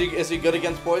I that. get- is he good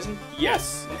against poison?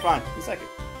 Yes. Then fine. He's psychic.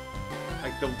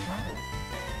 Like the.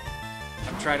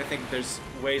 I'm trying to think if there's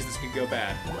ways this could go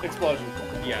bad. Explosion.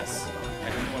 Yes. I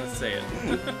didn't want to say it.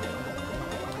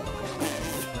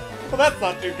 Well, that's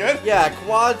not too good. Yeah,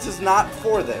 quads is not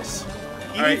for this.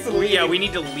 He All right. needs to lead. Yeah, we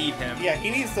need to lead him. Yeah, he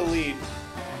needs to lead.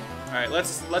 All right. Let's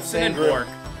send in Sandra. Bork.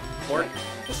 Bork.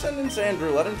 Just send in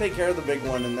Sandrew. Let him take care of the big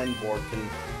one, and then Bork can,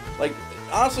 like,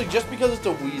 honestly, just because it's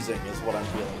a Weezing is what I'm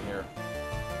feeling here.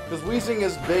 Because Weezing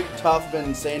is big, tough,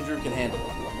 and Sandrew can handle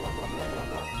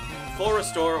it. Full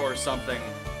restore or something.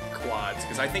 Quads,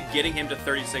 because I think getting him to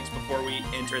 36 before we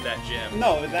enter that gym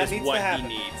No, that is needs what to happen.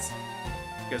 he needs.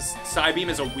 Because Psybeam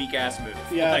is a weak ass move.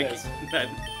 Yeah, like, it is. that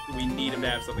we need him to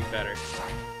have something better.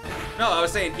 No, I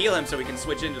was saying heal him so we can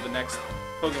switch into the next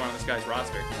Pokemon on this guy's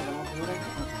roster.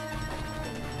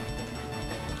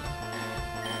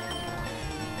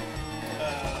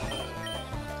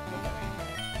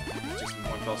 Just in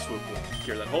one fell swoop will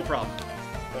cure that whole problem.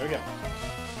 There we go.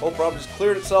 Whole problem just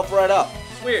cleared itself right up.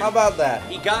 It's weird. How about that?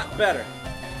 He got better.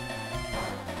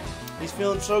 He's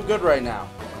feeling so good right now.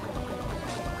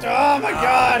 Oh my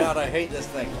god! God, I hate this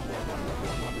thing.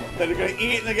 Then they're gonna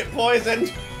eat and they get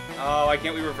poisoned. Oh, why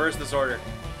can't we reverse this order?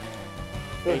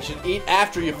 You should eat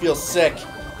after you feel sick.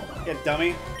 Yeah,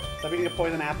 dummy. Stop eating a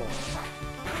poison apple.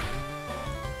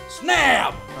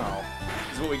 Snap! Oh.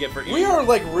 This is what we get for eating. We are,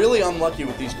 like, really unlucky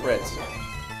with these crits.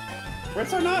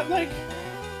 Crits are not like.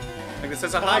 Like, this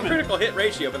has a high Common. critical hit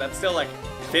ratio, but that's still like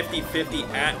 50-50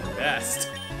 at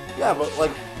best. Yeah, but,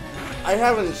 like, I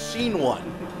haven't seen one.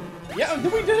 Yeah,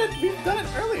 we did it. We've done it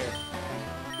earlier.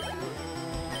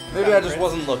 Maybe I just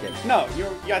wasn't looking. No, you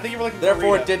were. Yeah, I think you were looking.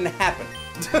 Therefore, for it didn't happen.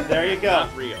 There you go.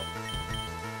 Not real.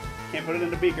 Can't put it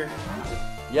in a beaker.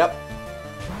 Yep.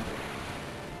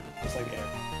 Just like air.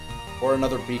 Or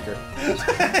another beaker.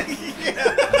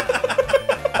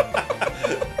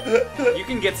 You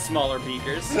can get smaller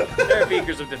beakers. There are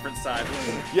beakers of different sizes.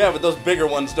 Yeah, but those bigger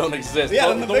ones don't exist. Yeah,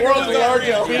 the the bigger world's ones aren't largest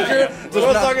real. beaker Yeah. does The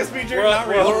world's not- largest beaker, World- not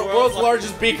the real. world- world's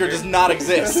largest beaker does not The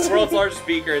exist. world's largest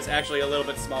beaker is actually a little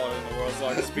bit smaller than the world's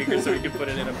largest beaker, so we can put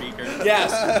it in a beaker.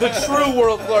 Yes, the true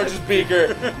world's largest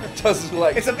beaker doesn't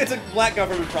like. It's a black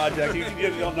government project. You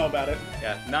don't know about it.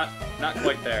 Yeah, not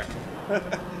quite there.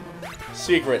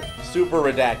 Secret, super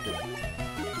redacted.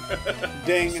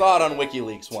 Ding. Saw it on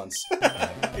WikiLeaks once.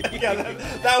 Yeah,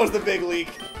 that was the big leak.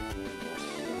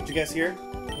 Did you guys hear?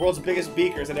 World's biggest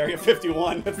beaker is in Area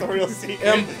 51. That's the real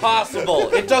secret. Impossible.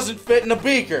 It doesn't fit in a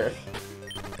beaker.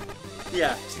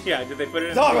 Yeah. Did they put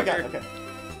it in Oh a my beaker? god, okay.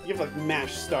 You have to like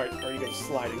mash start or you go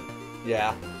sliding.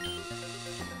 Yeah.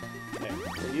 There.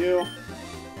 For you.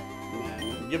 And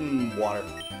then Give him water.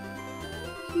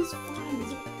 he's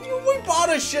fine. We bought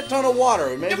a shit ton of water.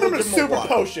 We may as Give well him a give him super water.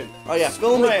 potion. Oh yeah,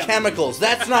 fill them Spray with 'em. chemicals.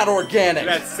 That's not organic.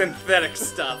 That's synthetic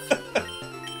stuff.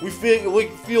 We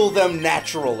feel them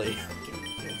naturally.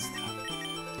 Good stuff.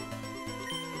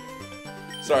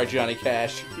 Sorry, Johnny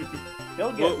Cash.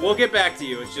 He'll get We'll get back to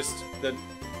you. It's just the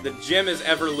gym is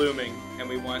ever looming, and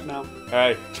we want. no.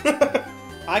 Hey.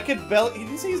 I could belly. Did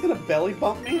you say he's gonna belly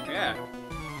bump me? Yeah.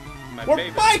 My We're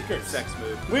favorite bikers! sex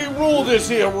move. We rule this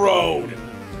here road.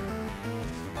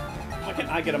 How can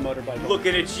I get a motorbike?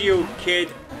 Looking at you,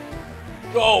 kid.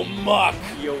 Go muck.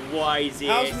 You wise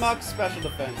How's ass. Muck's special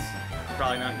defense?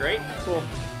 Probably not great. Cool.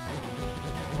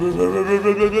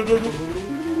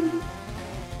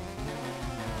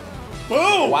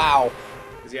 Boom! Wow.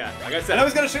 'Cause, yeah, like I I know said,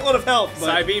 he's got a shitload of health, but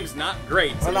Psybeam's not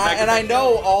great. So And the fact that I they-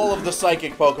 know all of the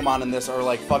psychic Pokemon in this are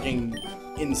like fucking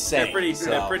insane. they're pretty. so-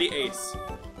 They're pretty ace.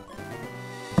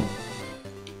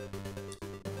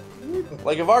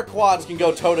 Like if our quads can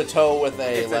go toe to toe with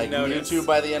a It's a like notice. Mewtwo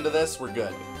by the end of this, we're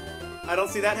good. I don't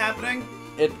see that happening.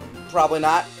 It probably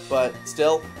not, but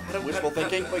still, I don't- wishful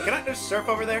thinking. Wait, can I just surf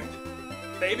over there?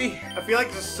 Baby. I feel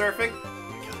like just surfing.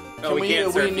 Oh, Can we we- can't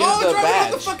we surf. need- Oh, the it's right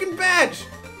badge. the fucking badge.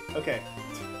 Okay.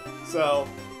 So.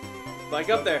 Spike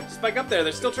up there. Spike up there.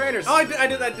 There's still trainers. Oh, I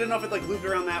didn't know if it like looped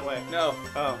around that way. No,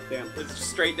 Oh, damn. it's just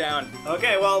straight down.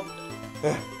 Okay, well.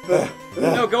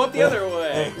 No, go up the other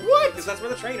way. What? Because that's where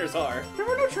the trainers are. There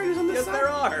were no trainers on this Yes, side. there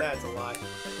are. That's a lie.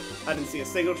 I didn't see a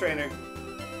single trainer.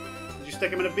 Did you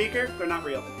stick them in a beaker? They're not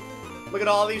real. Look at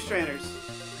all these trainers.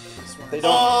 They don't.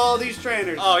 All these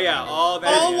trainers. Oh yeah, all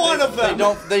that. All one of They them.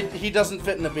 don't. He doesn't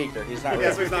fit in a beaker. He's not. Yeah,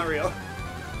 real. so he's not real.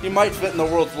 He might fit in the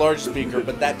world's largest beaker,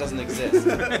 but that doesn't exist.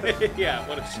 Yeah,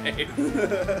 what a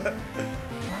shame.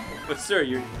 But sir,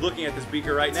 you're looking at this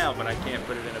beaker right now, but I can't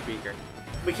put it in a beaker.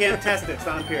 We can't test it. It's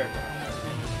not empirical.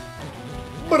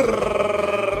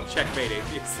 Checkmate,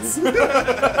 atheists.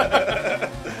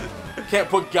 Can't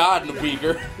put God in a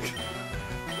beaker.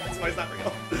 That's why it's not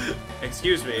real.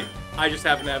 Excuse me, I just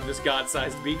happen to have this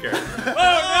god-sized beaker.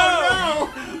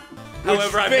 Oh, no!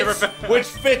 However, I've never found... Which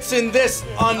fits in this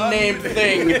unnamed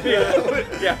thing.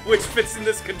 Yeah, which fits in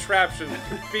this contraption.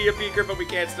 Be a beaker, but we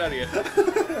can't study it.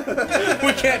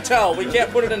 We can't tell. We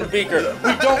can't put it in a beaker.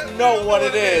 We don't know what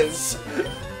it is.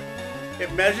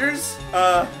 It measures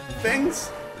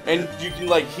things. And you can,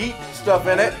 like, heat stuff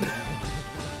in it.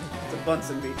 It's a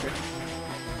Bunsen beaker.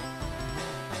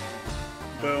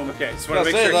 Boom. Okay, just I want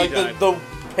was to make gonna sure say, he like, died.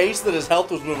 the pace that his health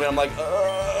was moving, I'm like,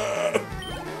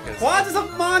 Quads is a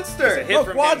monster! A hit No,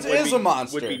 from Quads him would is be- a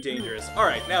monster. Would be dangerous.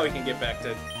 Alright, now we can get back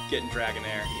to getting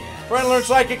Dragonair. Friend learn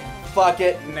psychic. Fuck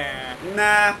it. Nah.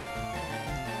 Nah.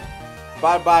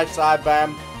 Bye-bye,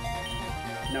 Sidebam.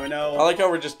 No, no. I like how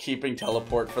we're just keeping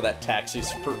teleport for that taxi,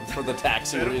 for the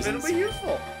taxi It'll reasons. be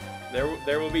useful.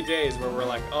 There will be days where we're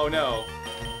like, oh no,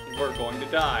 we're going to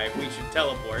die. We should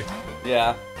teleport.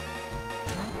 Yeah.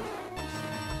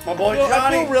 My boy I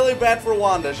Johnny. feel really bad for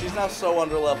Wanda. She's now so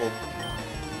underleveled.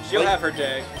 She'll Like- have her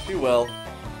day. She will.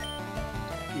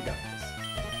 You got this.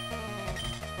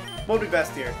 What would be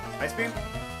best here? Ice beam?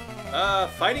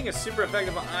 Fighting is super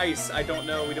effective on ice. I don't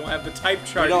know. We don't have the type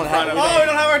chart don't in front have- of Oh, me. we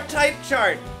don't have our type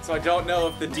chart. So I don't know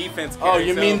if the defense Oh, carries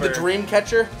you mean over. the dream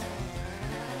catcher?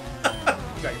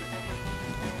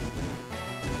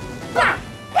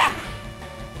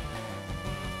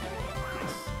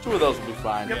 Two of those will be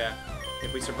fine. Yeah.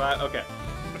 If we survive, okay.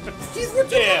 He's the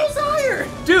levels higher.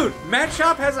 Dude, Matt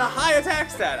Shop has a high attack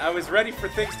stat. I was ready for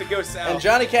things to go south. And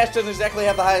Johnny Cash doesn't exactly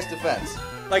have the highest defense.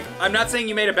 Like, I'm not saying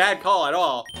you made a bad call at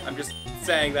all. I'm just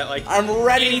saying that, like, I'm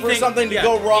ready for something to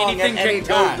go wrong at anything any can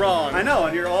time. go wrong. I know,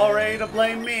 and you're all ready to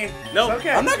blame me. Nope. It's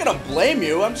okay. I'm not gonna blame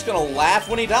you. I'm just gonna laugh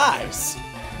when he dies.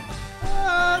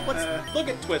 Look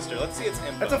at Twister. Let's see its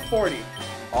info. That's a 40,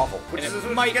 Awful. which And is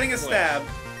it might getting a flinch. stab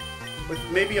with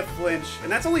maybe a flinch,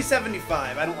 and that's only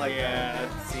 75. I don't like that. Yeah,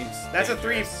 that seems. That's a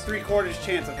dangerous. 3/4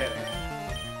 chance of hitting.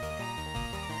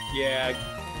 Yeah.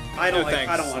 I don't No like.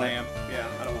 thanks, I don't want Slam. it. Yeah,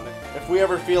 I don't want it. If we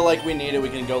ever feel like we need it, we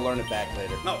can go learn it back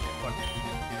later. No, fuck.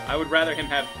 I would rather him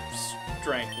have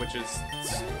strength, which is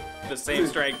the same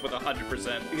strength with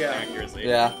 100% Yeah. accuracy.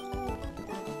 Yeah.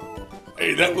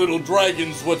 Hey, that little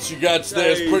dragon's what you got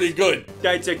there is pretty good.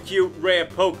 That's a cute rare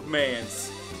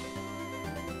Pokemans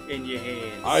in your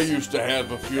hands. I used to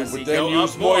have a few, Does he but then go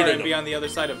used up more more than and be them. on the other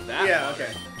side of that? Yeah.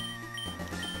 Okay.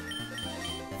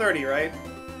 30, right?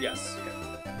 Yes.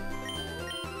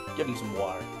 Give him some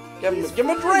water. Give him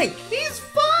a drink. He's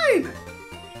fine.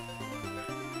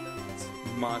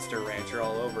 Monster Rancher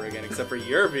all over again, except for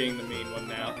you're being the mean one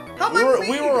now. How am We I were,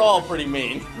 mean? we were all pretty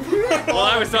mean. Well,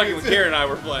 I was talking with Kieran and I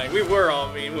were playing. We were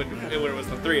all mean when it was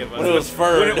the three of us. When it was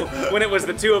Ferd. When it was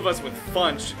the two of us with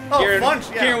Funch. Oh, Kieran,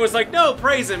 Funch, yeah. Kieran was like, no,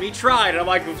 praise him. He tried. And I'm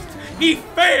like, he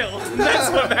failed. That's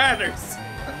what matters.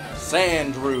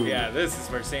 Sandrew. Yeah, this is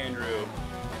where Sandrew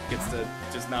gets to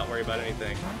just not worry about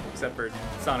anything. Except for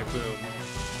Sonic Boom.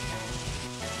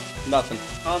 Nothing.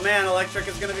 Oh man, electric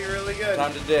is gonna be really good.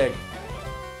 Time to dig.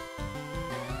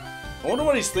 I wonder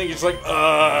what he's thinking. He's like, Dude,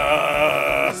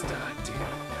 I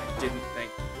didn't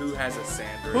think. Who has a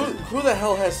Sandrew? who the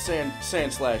hell has sand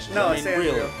slashes? No, I mean, Sandrew.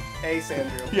 really. A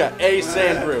Sandrew. Yeah, a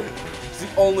Sandrew. It's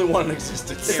the only one in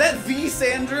existence. Is that the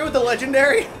Sandrew, the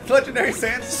legendary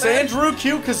sand? Sandrew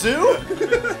Q Kazoo?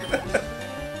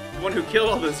 The one who killed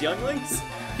all those younglings?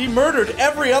 He murdered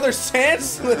every other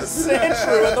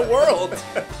Sandshrew in the world.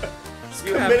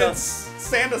 You have Committed the,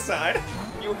 sandicide.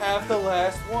 you have the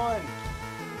last one.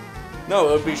 No,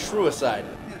 it would be Shrewicide.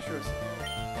 Yeah, sure.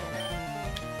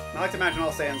 I like to imagine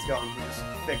all sand's gone. He just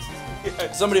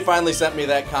fixes. Somebody finally sent me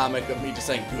that comic of me just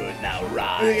saying, "Good, now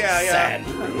rise, Yeah.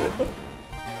 Sandrew."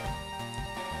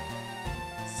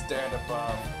 Stand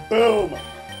above. Boom.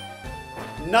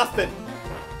 Nothing.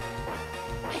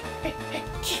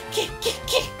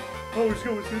 Oh, what's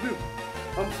gonna do?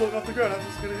 I'm floating off the ground. How's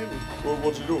this gonna hit me?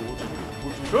 What you doing? What you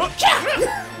doing?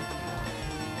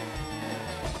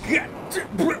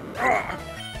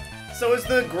 So is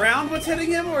the ground what's hitting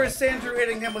him, or is Sandrew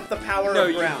hitting him with the power No,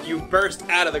 of ground? you burst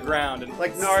out of the ground and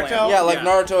Like slam. Naruto? Yeah, like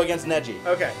Naruto against Neji.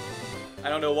 Okay. I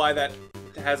don't know why that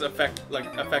has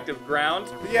effective ground.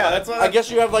 Yeah, that's what I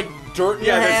guess you have like dirt in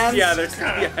your hands. there's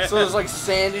yeah. So there's like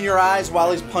sand in your eyes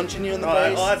while he's punching you in the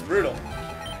face. Oh, that's brutal.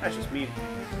 That's just mean.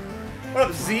 What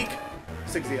up, Zeke?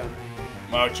 60 on.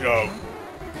 Macho.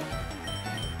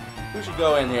 Who should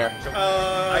go in here?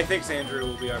 I think Sandrew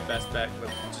will be our best bet with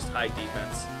just high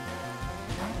defense.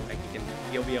 Like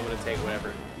he'll be able to take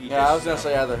whatever. Yeah, I was gonna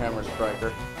say either him or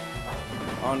Striker.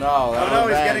 Oh no! Oh no,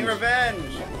 he's getting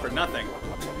revenge for nothing.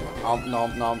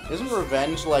 No. Isn't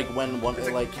revenge like when one It's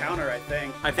like a counter? I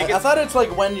think. I think I thought it's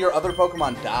like when your other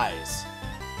Pokemon dies.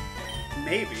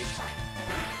 Maybe.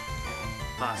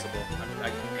 Possible. I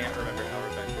can't remember how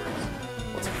revenge works.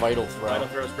 What's Vital Throw? Vital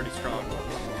Throw is pretty strong.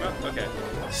 Oh, okay.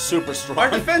 Super strong. Our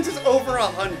defense is over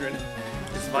 100.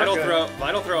 Vital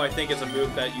Throw, I think, is a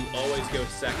move that you always go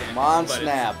second. Come on, but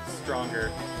Snap. It's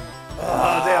stronger.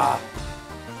 Oh damn.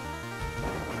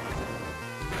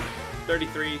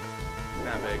 33.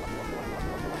 Not big.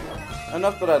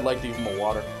 Enough that I'd like to give him a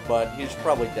water, but he's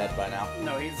probably dead by now.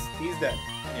 No, he's dead.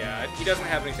 Yeah, he doesn't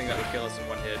have anything that would kill us in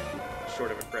one hit,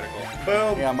 short of a critical.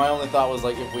 Boom. Yeah, my only thought was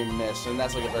like if we miss, and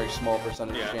that's like a very small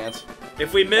percentage chance.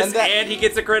 If we miss And he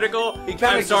gets a critical, He kinda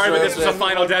I'm sorry, but this was a deserves it.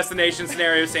 Final Destination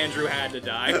scenario. Sandrew had to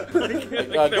die.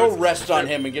 Go rest on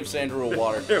him and give Sandrew a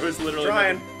water. There was literally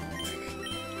Trying.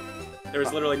 there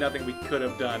was literally nothing we could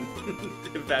have done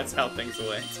if that's how things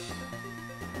went.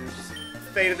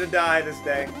 Fated to die this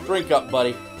day. Drink up,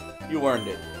 buddy. You earned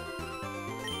it.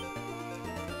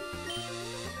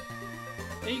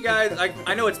 Hey, you guys,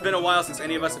 I know it's been a while since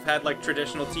any of us have had like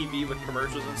traditional TV with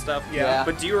commercials and stuff. Yeah.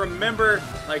 But do you remember,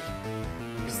 like,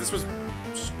 because this was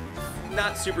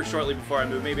not super shortly before I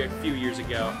moved, maybe a few years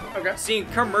ago. Okay. Seeing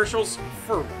commercials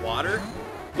for water,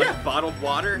 like bottled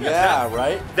water. Yeah,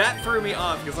 right? That threw me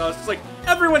off because I was just like,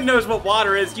 everyone knows what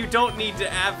water is. You don't need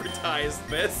to advertise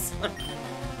this.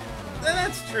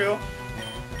 That's true.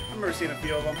 I've never seen a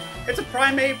few of them. It's a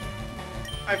Primeape.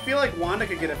 I feel like Wanda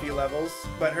could get a few levels,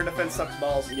 but her defense sucks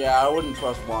balls. Yeah, I wouldn't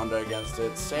trust Wanda against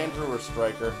it. Sandrew or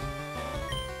Striker.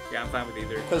 Yeah, I'm fine with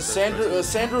either. Because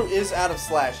Sandrew is out of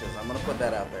slashes. I'm gonna put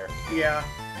that out there. Yeah.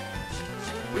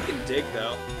 We can dig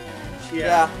though.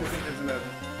 Yeah. This isn't a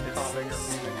topic.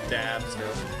 It's stab still.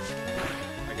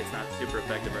 Like it's not super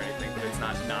effective or anything, but it's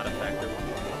not effective.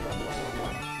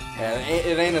 And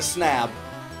it ain't a snap.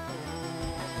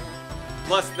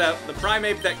 Plus, the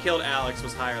Primeape that killed Alex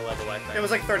was higher level, I think. It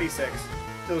was like 36.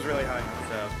 It was really high.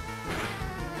 So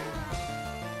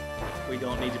we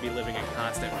don't need to be living in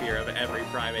constant fear of every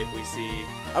Primeape we see.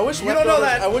 I wish You don't know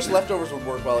that. I wish leftovers would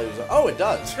work while he was. Oh, it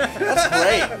does. That's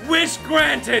great. Wish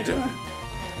granted!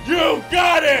 You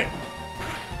got it!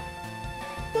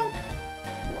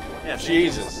 Yeah,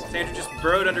 Jesus. Sandra just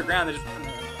burrowed underground and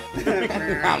just...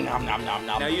 Nom nom nom nom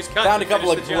nom. Now use cut Found to a couple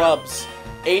finish of the job. grubs.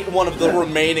 Ate one of the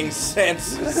remaining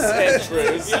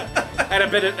Sandrews. Had a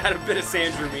bit of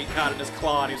Sandrew meat caught in his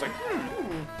claw, and he was like,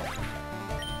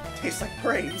 Tastes like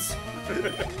brains.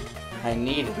 I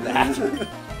needed that.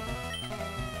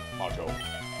 Macho.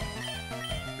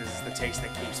 this is the taste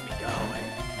that keeps me going.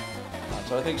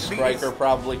 So I think Striker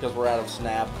probably because we're out of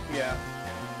snap. Yeah.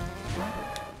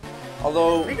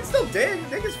 Although, He can still dig.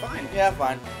 Dig is fine. yeah,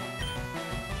 fine.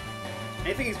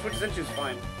 Anything he switches into is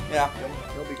fine. Yeah.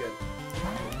 He'll be good.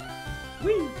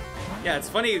 Yeah, it's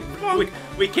funny.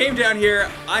 We came down here.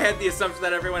 I had the assumption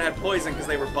that everyone had poison because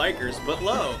they were bikers, but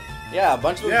lo, Yeah, a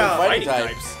bunch of them Yeah, been fighting fighting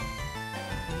types.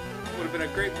 types. Would have been a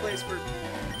great place for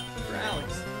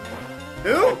Alex.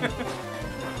 Who?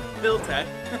 Bill Ted.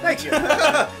 Thank you.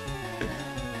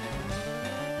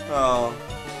 Oh.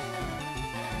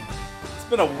 It's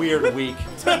been a weird week.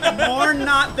 Mourn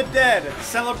not the dead.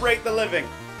 Celebrate the living.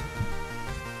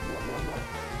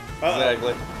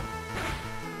 Exactly.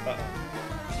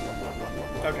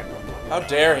 Okay. How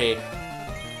dare he?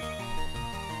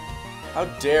 How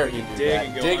dare he do Dig that?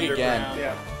 and go Dig underground.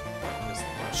 again.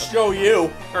 Yeah. Show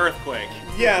you. Earthquake.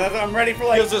 Yeah, I'm ready for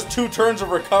like Gives us 2 turns of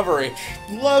recovery.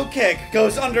 low kick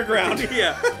goes underground.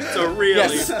 Yeah, it's a really, Yeah,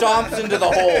 stomps into the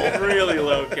hole. really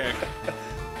low kick.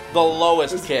 The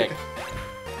lowest kick.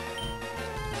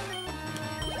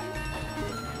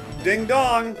 Ding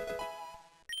dong.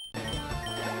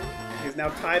 He's now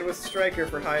tied with Striker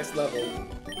for highest level.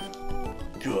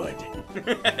 Good.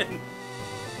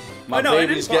 My I know, I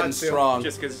baby's didn't getting want to. strong.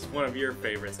 Just because one of your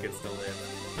favorites gets to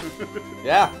live.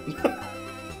 Yeah.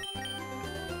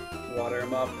 Water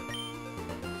him up.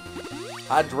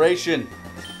 Hydration.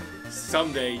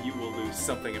 Someday you will lose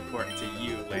something important to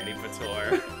you, Lanny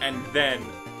Pator, and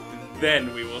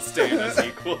then we will stand as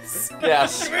equals.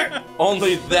 Yes.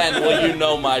 Only then will you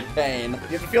know my pain. You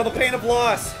have to feel the pain of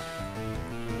loss.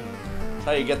 That's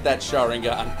how you get that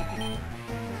Sharingan.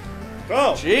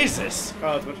 Oh. Jesus.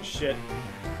 Oh, it's a bunch of shit.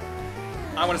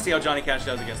 I want to see how Johnny Cash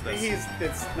does against this.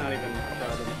 It's not even a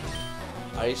problem.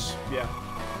 Ice. Yeah.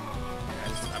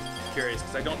 I'm curious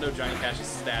because I don't know Johnny Cash's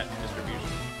stat distribution.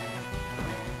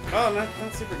 Oh,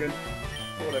 not super good.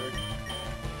 but whatever.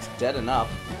 It's dead enough.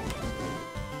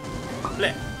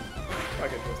 Bleh. I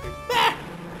get twisted.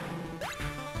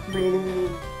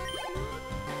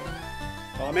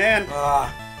 Oh man!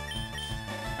 Ah.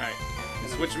 Alright.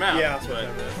 Switch them out. Yeah. That's what I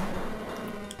did.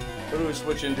 What do we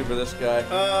switch into for this guy?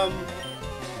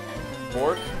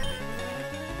 Bork?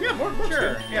 Yeah, Bork's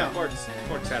Sure. good. Yeah, Bork's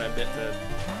had a bit to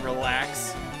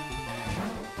relax.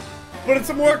 Put in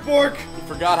some work, Bork! He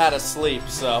forgot how to sleep,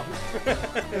 so.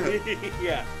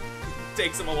 Yeah.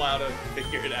 Takes him a while to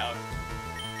figure it out.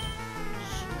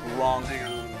 Wrong.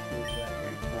 Hang on.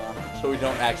 So we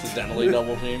don't accidentally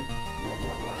double team.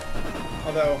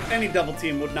 Although, any double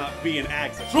team would not be an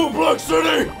accident. Suplex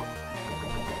City!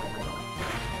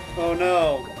 Oh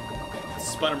no.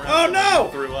 Spun him around. Oh, no!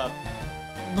 Threw up.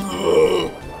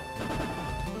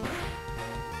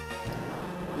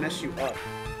 Mess you up.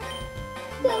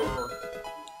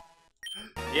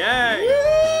 Yay!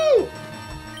 Woo!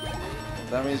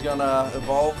 That means he's gonna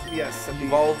evolve. Yes, at the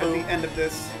Evolvo. end of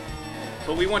this.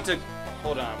 But we want to...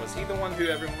 Hold on. Was he the one who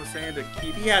everyone was saying to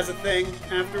keep... He has a thing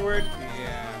afterward.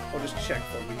 Yeah. I'll just check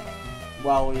for me.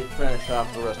 While we finish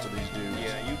off the rest of these dudes.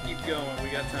 Yeah, you keep going. We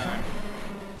got time.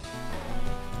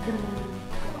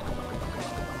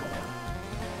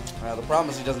 The problem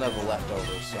is he doesn't have the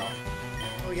leftovers, so.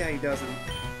 Oh yeah, he doesn't.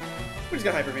 We just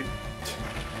got Hyper Beam.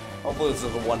 Hopefully this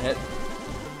is a one hit.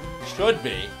 Should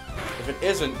be. If it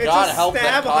isn't, It's God a help that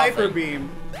stab coffin. Hyper Beam.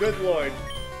 Good lord.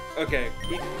 Okay,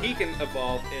 he can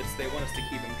evolve. They want us to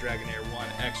keep him Dragonair 1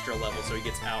 extra level so he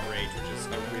gets Outrage, which is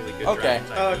a really good Okay. Dragon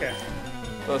type. Oh, okay.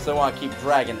 So they want to keep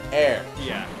Dragon Air.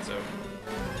 Yeah, so...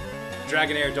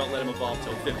 Dragonair, don't let him evolve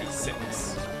till 56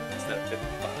 instead of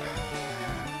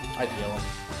 55. I'd heal him.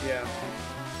 Yeah.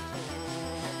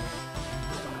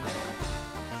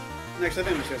 Next, I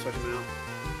think I'm just gonna switch him out.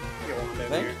 Get one down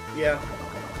Think? here. Yeah.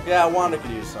 Yeah, Wanda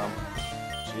could use some.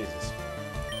 Jesus.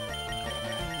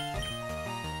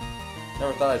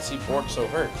 Never thought I'd see Bork so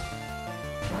hurt.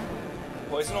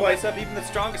 Poison will ice up even the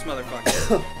strongest motherfucker.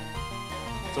 It's a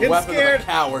Getting weapon scared. of a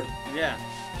coward. Yeah.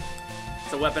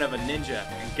 It's a weapon of a ninja,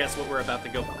 and guess what we're about to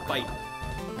go fight?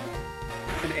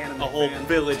 An anime A whole fan.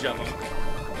 village of them.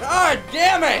 God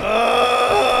damn it!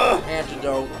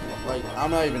 Antidote. Like,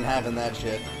 I'm not even having that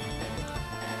shit.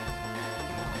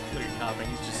 Look at Copping,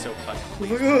 he's just so fucking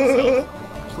pleased with himself.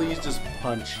 Please just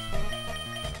punch.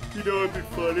 You know it'd be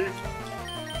funny?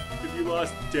 If you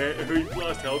lost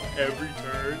health every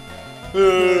turn.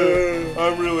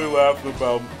 I'm really laughing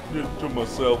about it to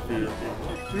myself here.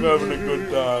 I'm having a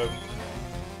good time.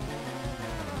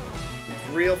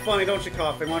 Real funny, don't you,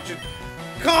 Cough? I want you to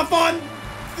cough on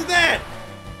that!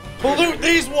 Pollute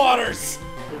these waters!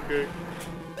 Okay.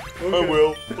 I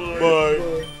will.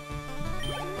 Bye.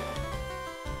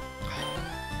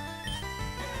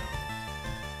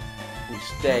 We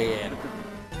stay in.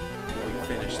 We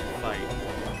finish the fight.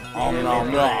 Nom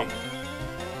nom nom.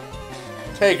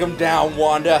 Take him down,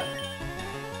 Wanda.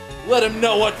 Let him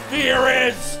know what fear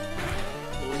is!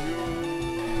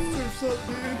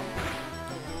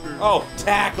 Oh,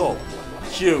 tackle.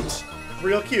 Cute.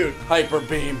 Real cute. Hyper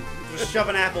beam. Just shove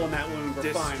an apple in that wound,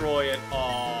 we're fine. Destroy it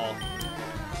all.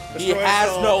 He Destroy has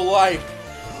us all. no life.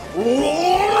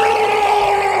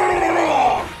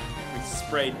 We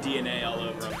sprayed DNA all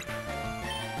over him.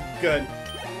 Good.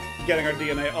 Getting our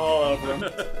DNA all over him.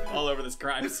 All over this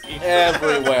crime scene.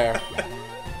 Everywhere.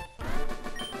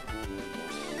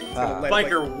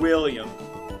 Biker William.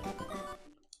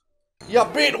 You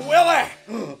beat Willie!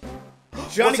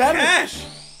 Johnny What's happening? Cash!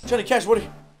 Johnny Cash, what are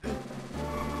you...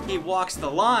 He walks the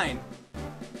line.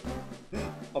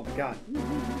 Oh my god.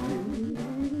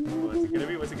 What's it gonna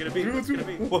be? What's it gonna be? What's it gonna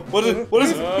be? What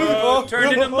is it? Oh,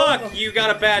 turned into muck. You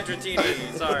got a bad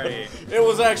Dratini. Sorry. It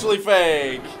was actually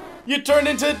fake. You turned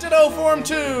into Ditto form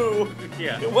too.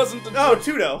 Yeah. It wasn't the... Oh,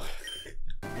 Tudo.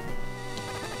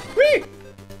 Whee!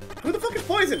 Who the fuck is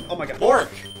Poison? Oh my god. Bork.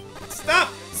 Stop!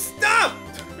 Stop!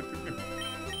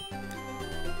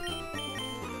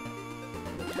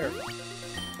 Terrible.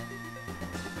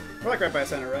 We're like right by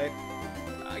center, right?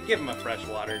 Give him a fresh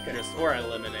water, or a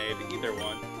lemonade, either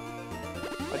one.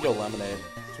 I'd go lemonade.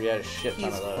 So we had a shit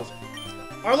ton of those.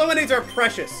 Our lemonades are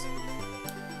precious.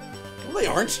 Well, they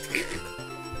aren't.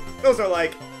 Those are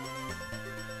like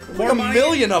Like a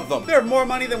million of them. They're more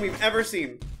money than we've ever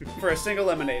seen for a single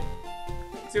lemonade.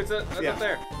 See what's up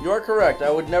there? You are correct. I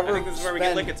would never I think this is where we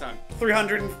get Lickitung.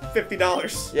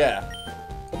 $350. Yeah.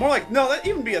 More like no, that'd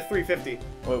even be a $350.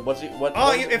 Wait, what's he? What? Oh,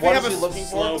 what, if what you is have he a looking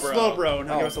for? slow bro,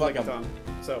 no, Oh, give us a like a- Lickitung.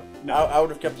 So no, I would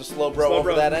have kept a slow bro slow over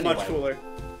bro that is anyway. much cooler.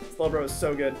 Slow bro is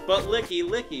so good. But licky,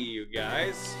 you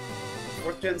guys.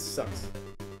 4th gen sucks.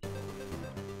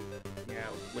 Yeah,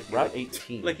 Route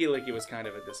 18. Licky Licky was kind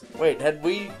of a disappointment. Wait, had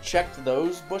we checked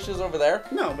those bushes over there?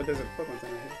 No, but there's a Pokemon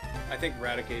Center here. I think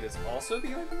Raticate is also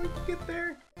the only way to get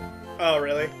there. Oh,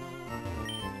 really?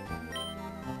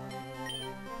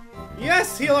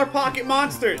 Yes, heal our pocket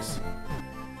monsters!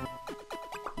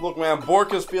 Look, man,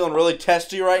 Borka's feeling really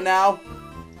testy right now.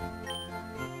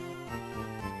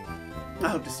 I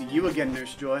hope to see you again,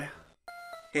 Nurse Joy.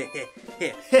 She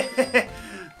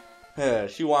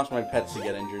wants my pets to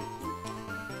get injured.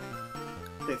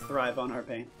 They thrive on our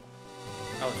pain.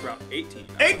 Oh, it's Route 18.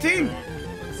 18!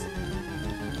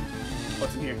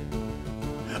 What's in here?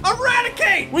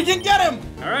 Eradicate! We can get him!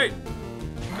 Alright.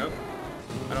 Nope.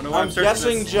 I don't know why I'm searching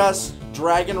guessing this. just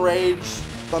Dragon Rage,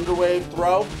 Thunder Wave,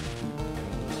 Throw.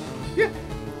 Yeah.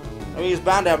 I mean, he's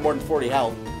bound to have more than 40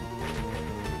 health.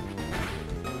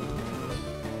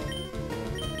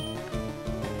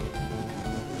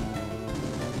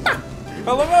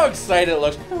 I love how excited it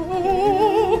looks.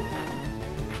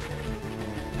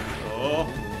 Oh.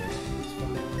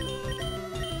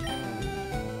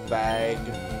 Bag.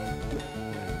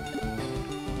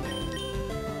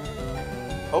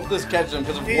 Hope this catches him,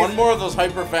 because if one more of those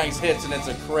Hyper Fangs hits and it's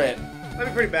a crit. That'd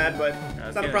be pretty bad, but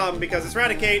it's not a good. problem because this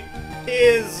Eradicate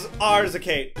is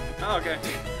Arzicate. Oh, okay.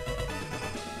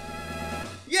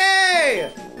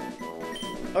 Yay!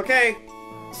 Okay,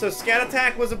 so Scat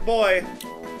Attack was a boy.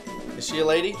 Is she a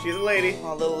lady? She's a lady.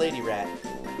 Oh, little lady rat.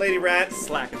 Lady rat.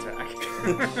 Slack attack.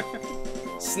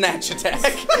 Snatch attack.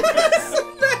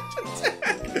 Snatch attack!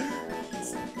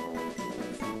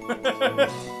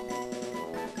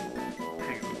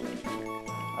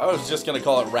 I was just gonna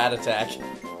call it rat attack.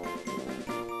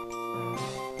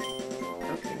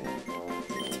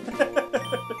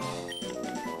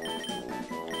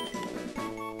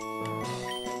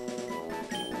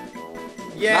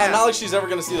 Yeah. Not like she's ever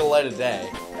gonna see the light of day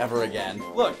ever again.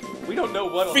 Look, we don't know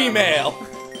what. Female.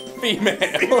 Female.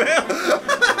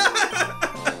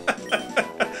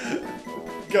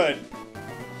 Good.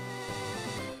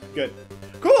 Good.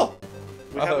 Cool.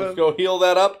 We have Let's go heal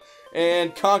that up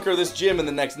and conquer this gym in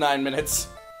the next 9 minutes.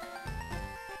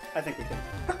 I think we can.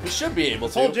 We should be able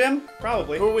to. Whole gym?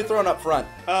 Probably. Who are we throwing up front?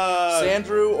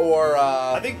 Sandrew or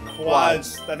I think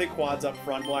quads. I think quads up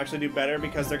front will actually do better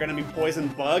because they're gonna be poison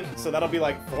bug, so that'll be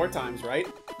like 4 times, right?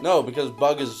 No, because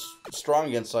Bug is strong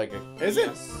against Psychic. Is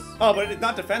it? Oh, but it's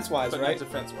not defense-wise, But right? not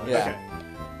defense-wise. Yeah. Okay.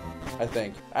 I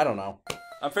think. I don't know.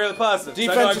 I'm fairly positive. So I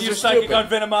know Defenses I've are used Psychic stupid. on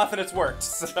Venomoth and it's worked,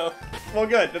 so... Well,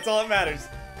 good. That's all that matters.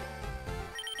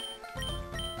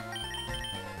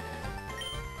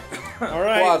 All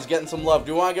right. Quad's getting some love.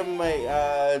 Do you want to give him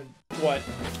a, What?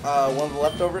 one of the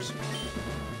leftovers?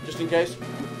 Just in case?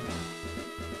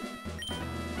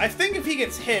 I think if he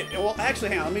gets hit, well, actually,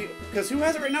 hang on, let me, because who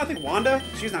has it right now? I think Wanda.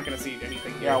 She's not gonna see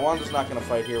anything here. Yeah, Wanda's not going to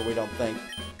fight here, we don't think.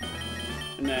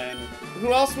 And then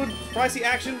who else would probably see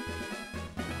action?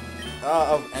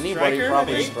 Of anybody, Striker,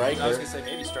 probably maybe? Striker. I was gonna say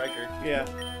maybe Striker. Yeah.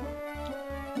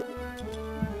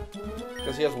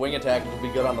 Because he has wing attack, which would be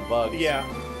good on the bugs. Yeah.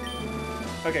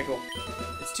 Okay, cool.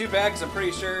 It's too bad because I'm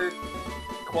pretty sure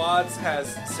Quads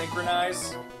has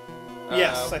Synchronize.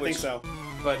 Yes, I think which- so.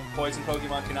 But poison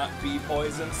Pokemon cannot be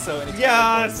poisoned, so anytime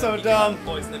Yeah, they it's poison so them, he cannot dumb.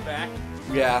 Poison it back.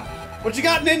 Yeah. What you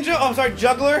got, Ninja? Oh, I'm sorry,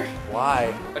 Juggler?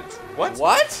 Why? What?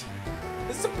 What?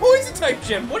 This is a poison type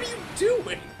gym. What are you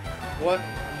doing? What?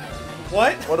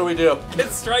 What? What do we do? Get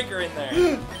Striker in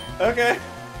there. Okay.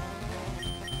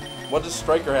 What does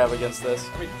Striker have against this?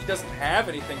 I mean, he doesn't have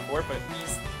anything for it, but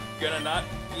he's gonna not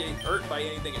be hurt by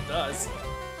anything it does.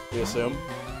 We assume.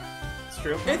 It's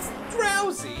true. It's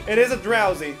Drowsy. It is a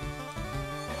Drowsy.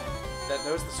 That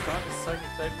knows the strongest psychic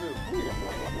type move.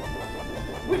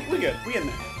 We good. We in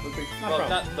there. Not a Well, problem.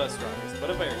 not the strongest, but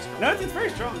a very strong. No, it's very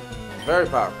strong. Very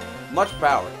powerful. Much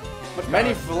power. Much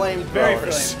Many power. flame Very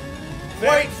throwers. flame.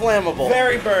 Quite flammable.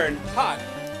 Very burn. Hot.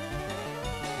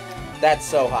 That's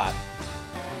so hot.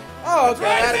 Oh, okay,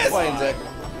 right, that it is explains hot. it.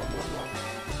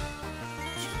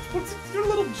 What's your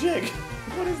little jig?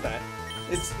 What is that?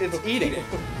 It's eating.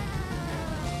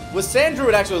 With Sandrew,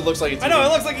 it actually looks like it's I know, it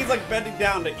eating looks like he's like bending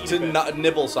down to eat a bit. to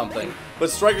nibble something. But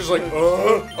Striker's like,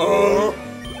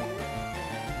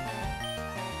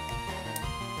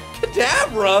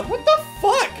 Kadabra? What the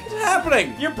fuck is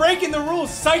happening? You're breaking the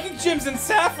rules. Psychic gyms in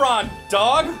Saffron,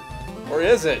 dog. Or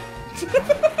is it?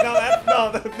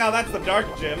 Now that's the dark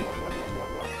gym.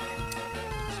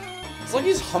 It's like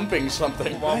he's humping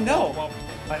something. I know.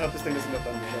 I hope this thing doesn't go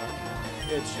Thundershock.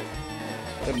 It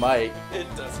should. It might. It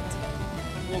doesn't.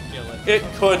 We'll kill it. It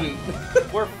couldn't.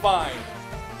 We're fine.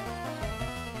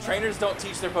 Trainers don't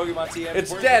teach their Pokemon TMs.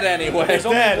 It's dead anyway. There's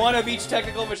Dead. only one of each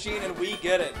technical machine, and we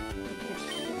get it.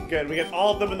 Good, we get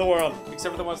all of them in the world.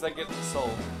 Except for the ones that get the soul.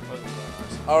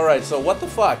 Alright, so what the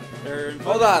fuck? They're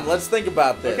Hold on, let's think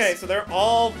about this. Okay, so they're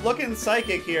all looking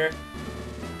psychic here.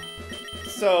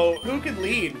 So, who could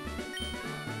lead?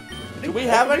 Do we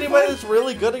have anybody that's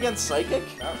really good against Psychic?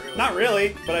 Not really. Not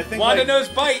really, but I think Wanda like, knows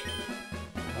bite!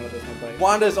 Wanda does not bite.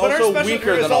 Wanda's But her also special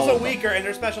weaker is than all also of them. weaker, and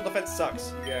her special defense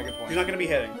sucks. Yeah, good point. She's not going to be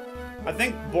hitting. I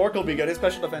think Bork will be good. His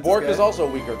special defense Bork is good. is also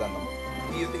weaker than them.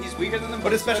 He's weaker than them,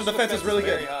 But his special defense is really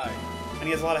very good. high. And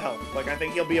he has a lot of health. Like, I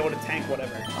think he'll be able to tank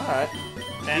whatever. Alright.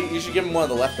 And You should give him one of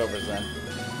the leftovers then.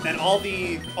 and all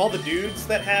the dudes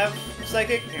that have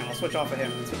psychic, hang on, I'll switch off of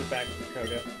him and switch it back to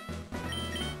Koga.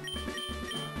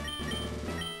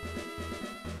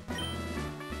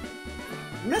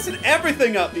 Messing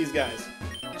everything up, these guys.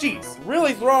 Jeez.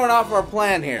 Really throwing off our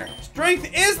plan here.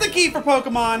 Strength is the key for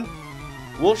Pokemon.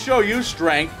 We'll show you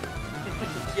strength.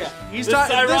 Yeah, He's this is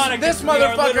talking. ironic. This 'cause we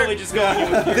are literally motherfucker. just going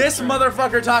in with This brute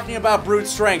motherfucker talking about brute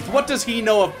strength. What does he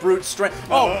know of brute strength?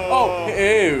 Oh,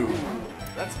 ew.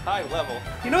 strength. That's high level.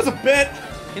 He knows a bit.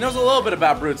 He knows a little bit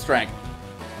about brute strength.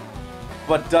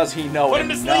 But does he know Put him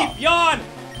to enough? sleep. Yawn.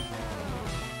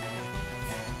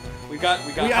 We got I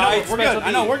high know, we're special good.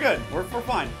 I know, D. we're good. We're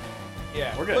fine.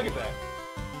 Yeah, we're good. Look at that.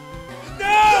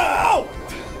 No!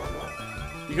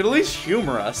 You could at least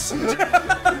humor us.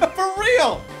 For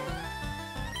real!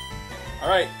 All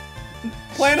right.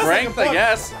 Playing us like a Strength, I punk.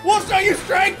 guess. We'll show you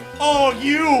strength! Oh,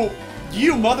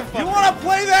 you motherfucker. You want to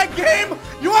play that game?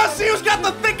 You want to see who's got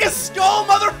the thickest skull,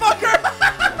 motherfucker?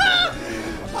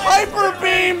 Hyper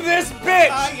beam this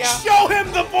bitch! Yeah. Show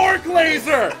him the Bork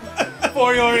laser!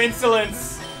 For your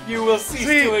insolence, you will cease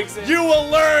to exist. You will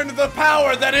learn the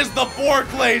power that is the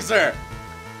Bork laser!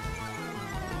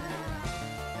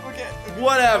 Okay.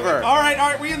 Whatever.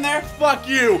 Alright, we in there? Fuck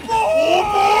you!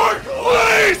 Bork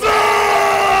laser!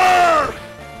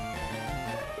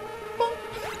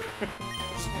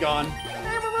 Gone.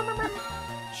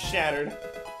 Shattered.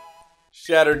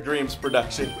 Shattered Dreams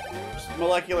production.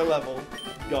 Molecular level.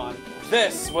 Gone.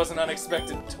 This was an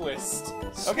unexpected twist.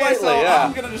 Okay, Slightly, so yeah.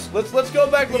 I'm gonna just... Let's go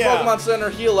back to the Yeah. Pokemon Center,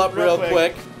 heal up Real real quick.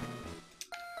 quick.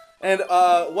 And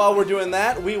while we're doing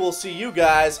that, we will see you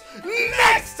guys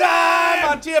next time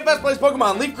on TFS Plays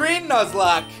Pokemon Leaf Green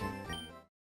Nuzlocke.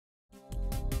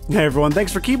 Hey everyone,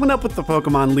 thanks for keeping up with the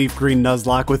Pokemon Leaf Green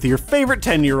Nuzlocke with your favorite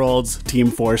 10-year-olds,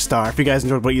 Team4Star. If you guys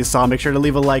enjoyed what you saw, make sure to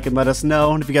leave a like and let us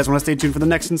know. And if you guys want to stay tuned for the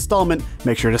next installment,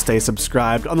 make sure to stay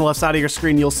subscribed. On the left side of your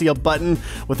screen, you'll see a button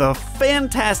with a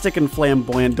fantastic and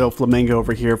flamboyant Doflamingo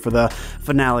over here for the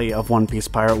finale of One Piece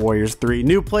Pirate Warriors 3.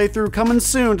 New playthrough coming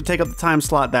soon to take up the time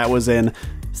slot that was in.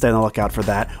 Stay on the lookout for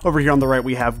that. Over here on the right,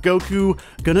 we have Goku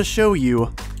gonna show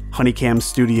you Honeycam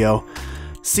Studio.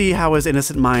 See how his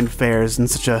innocent mind fares in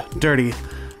such a dirty,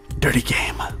 dirty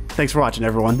game. Thanks for watching,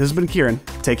 everyone. This has been Kieran.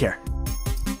 Take care.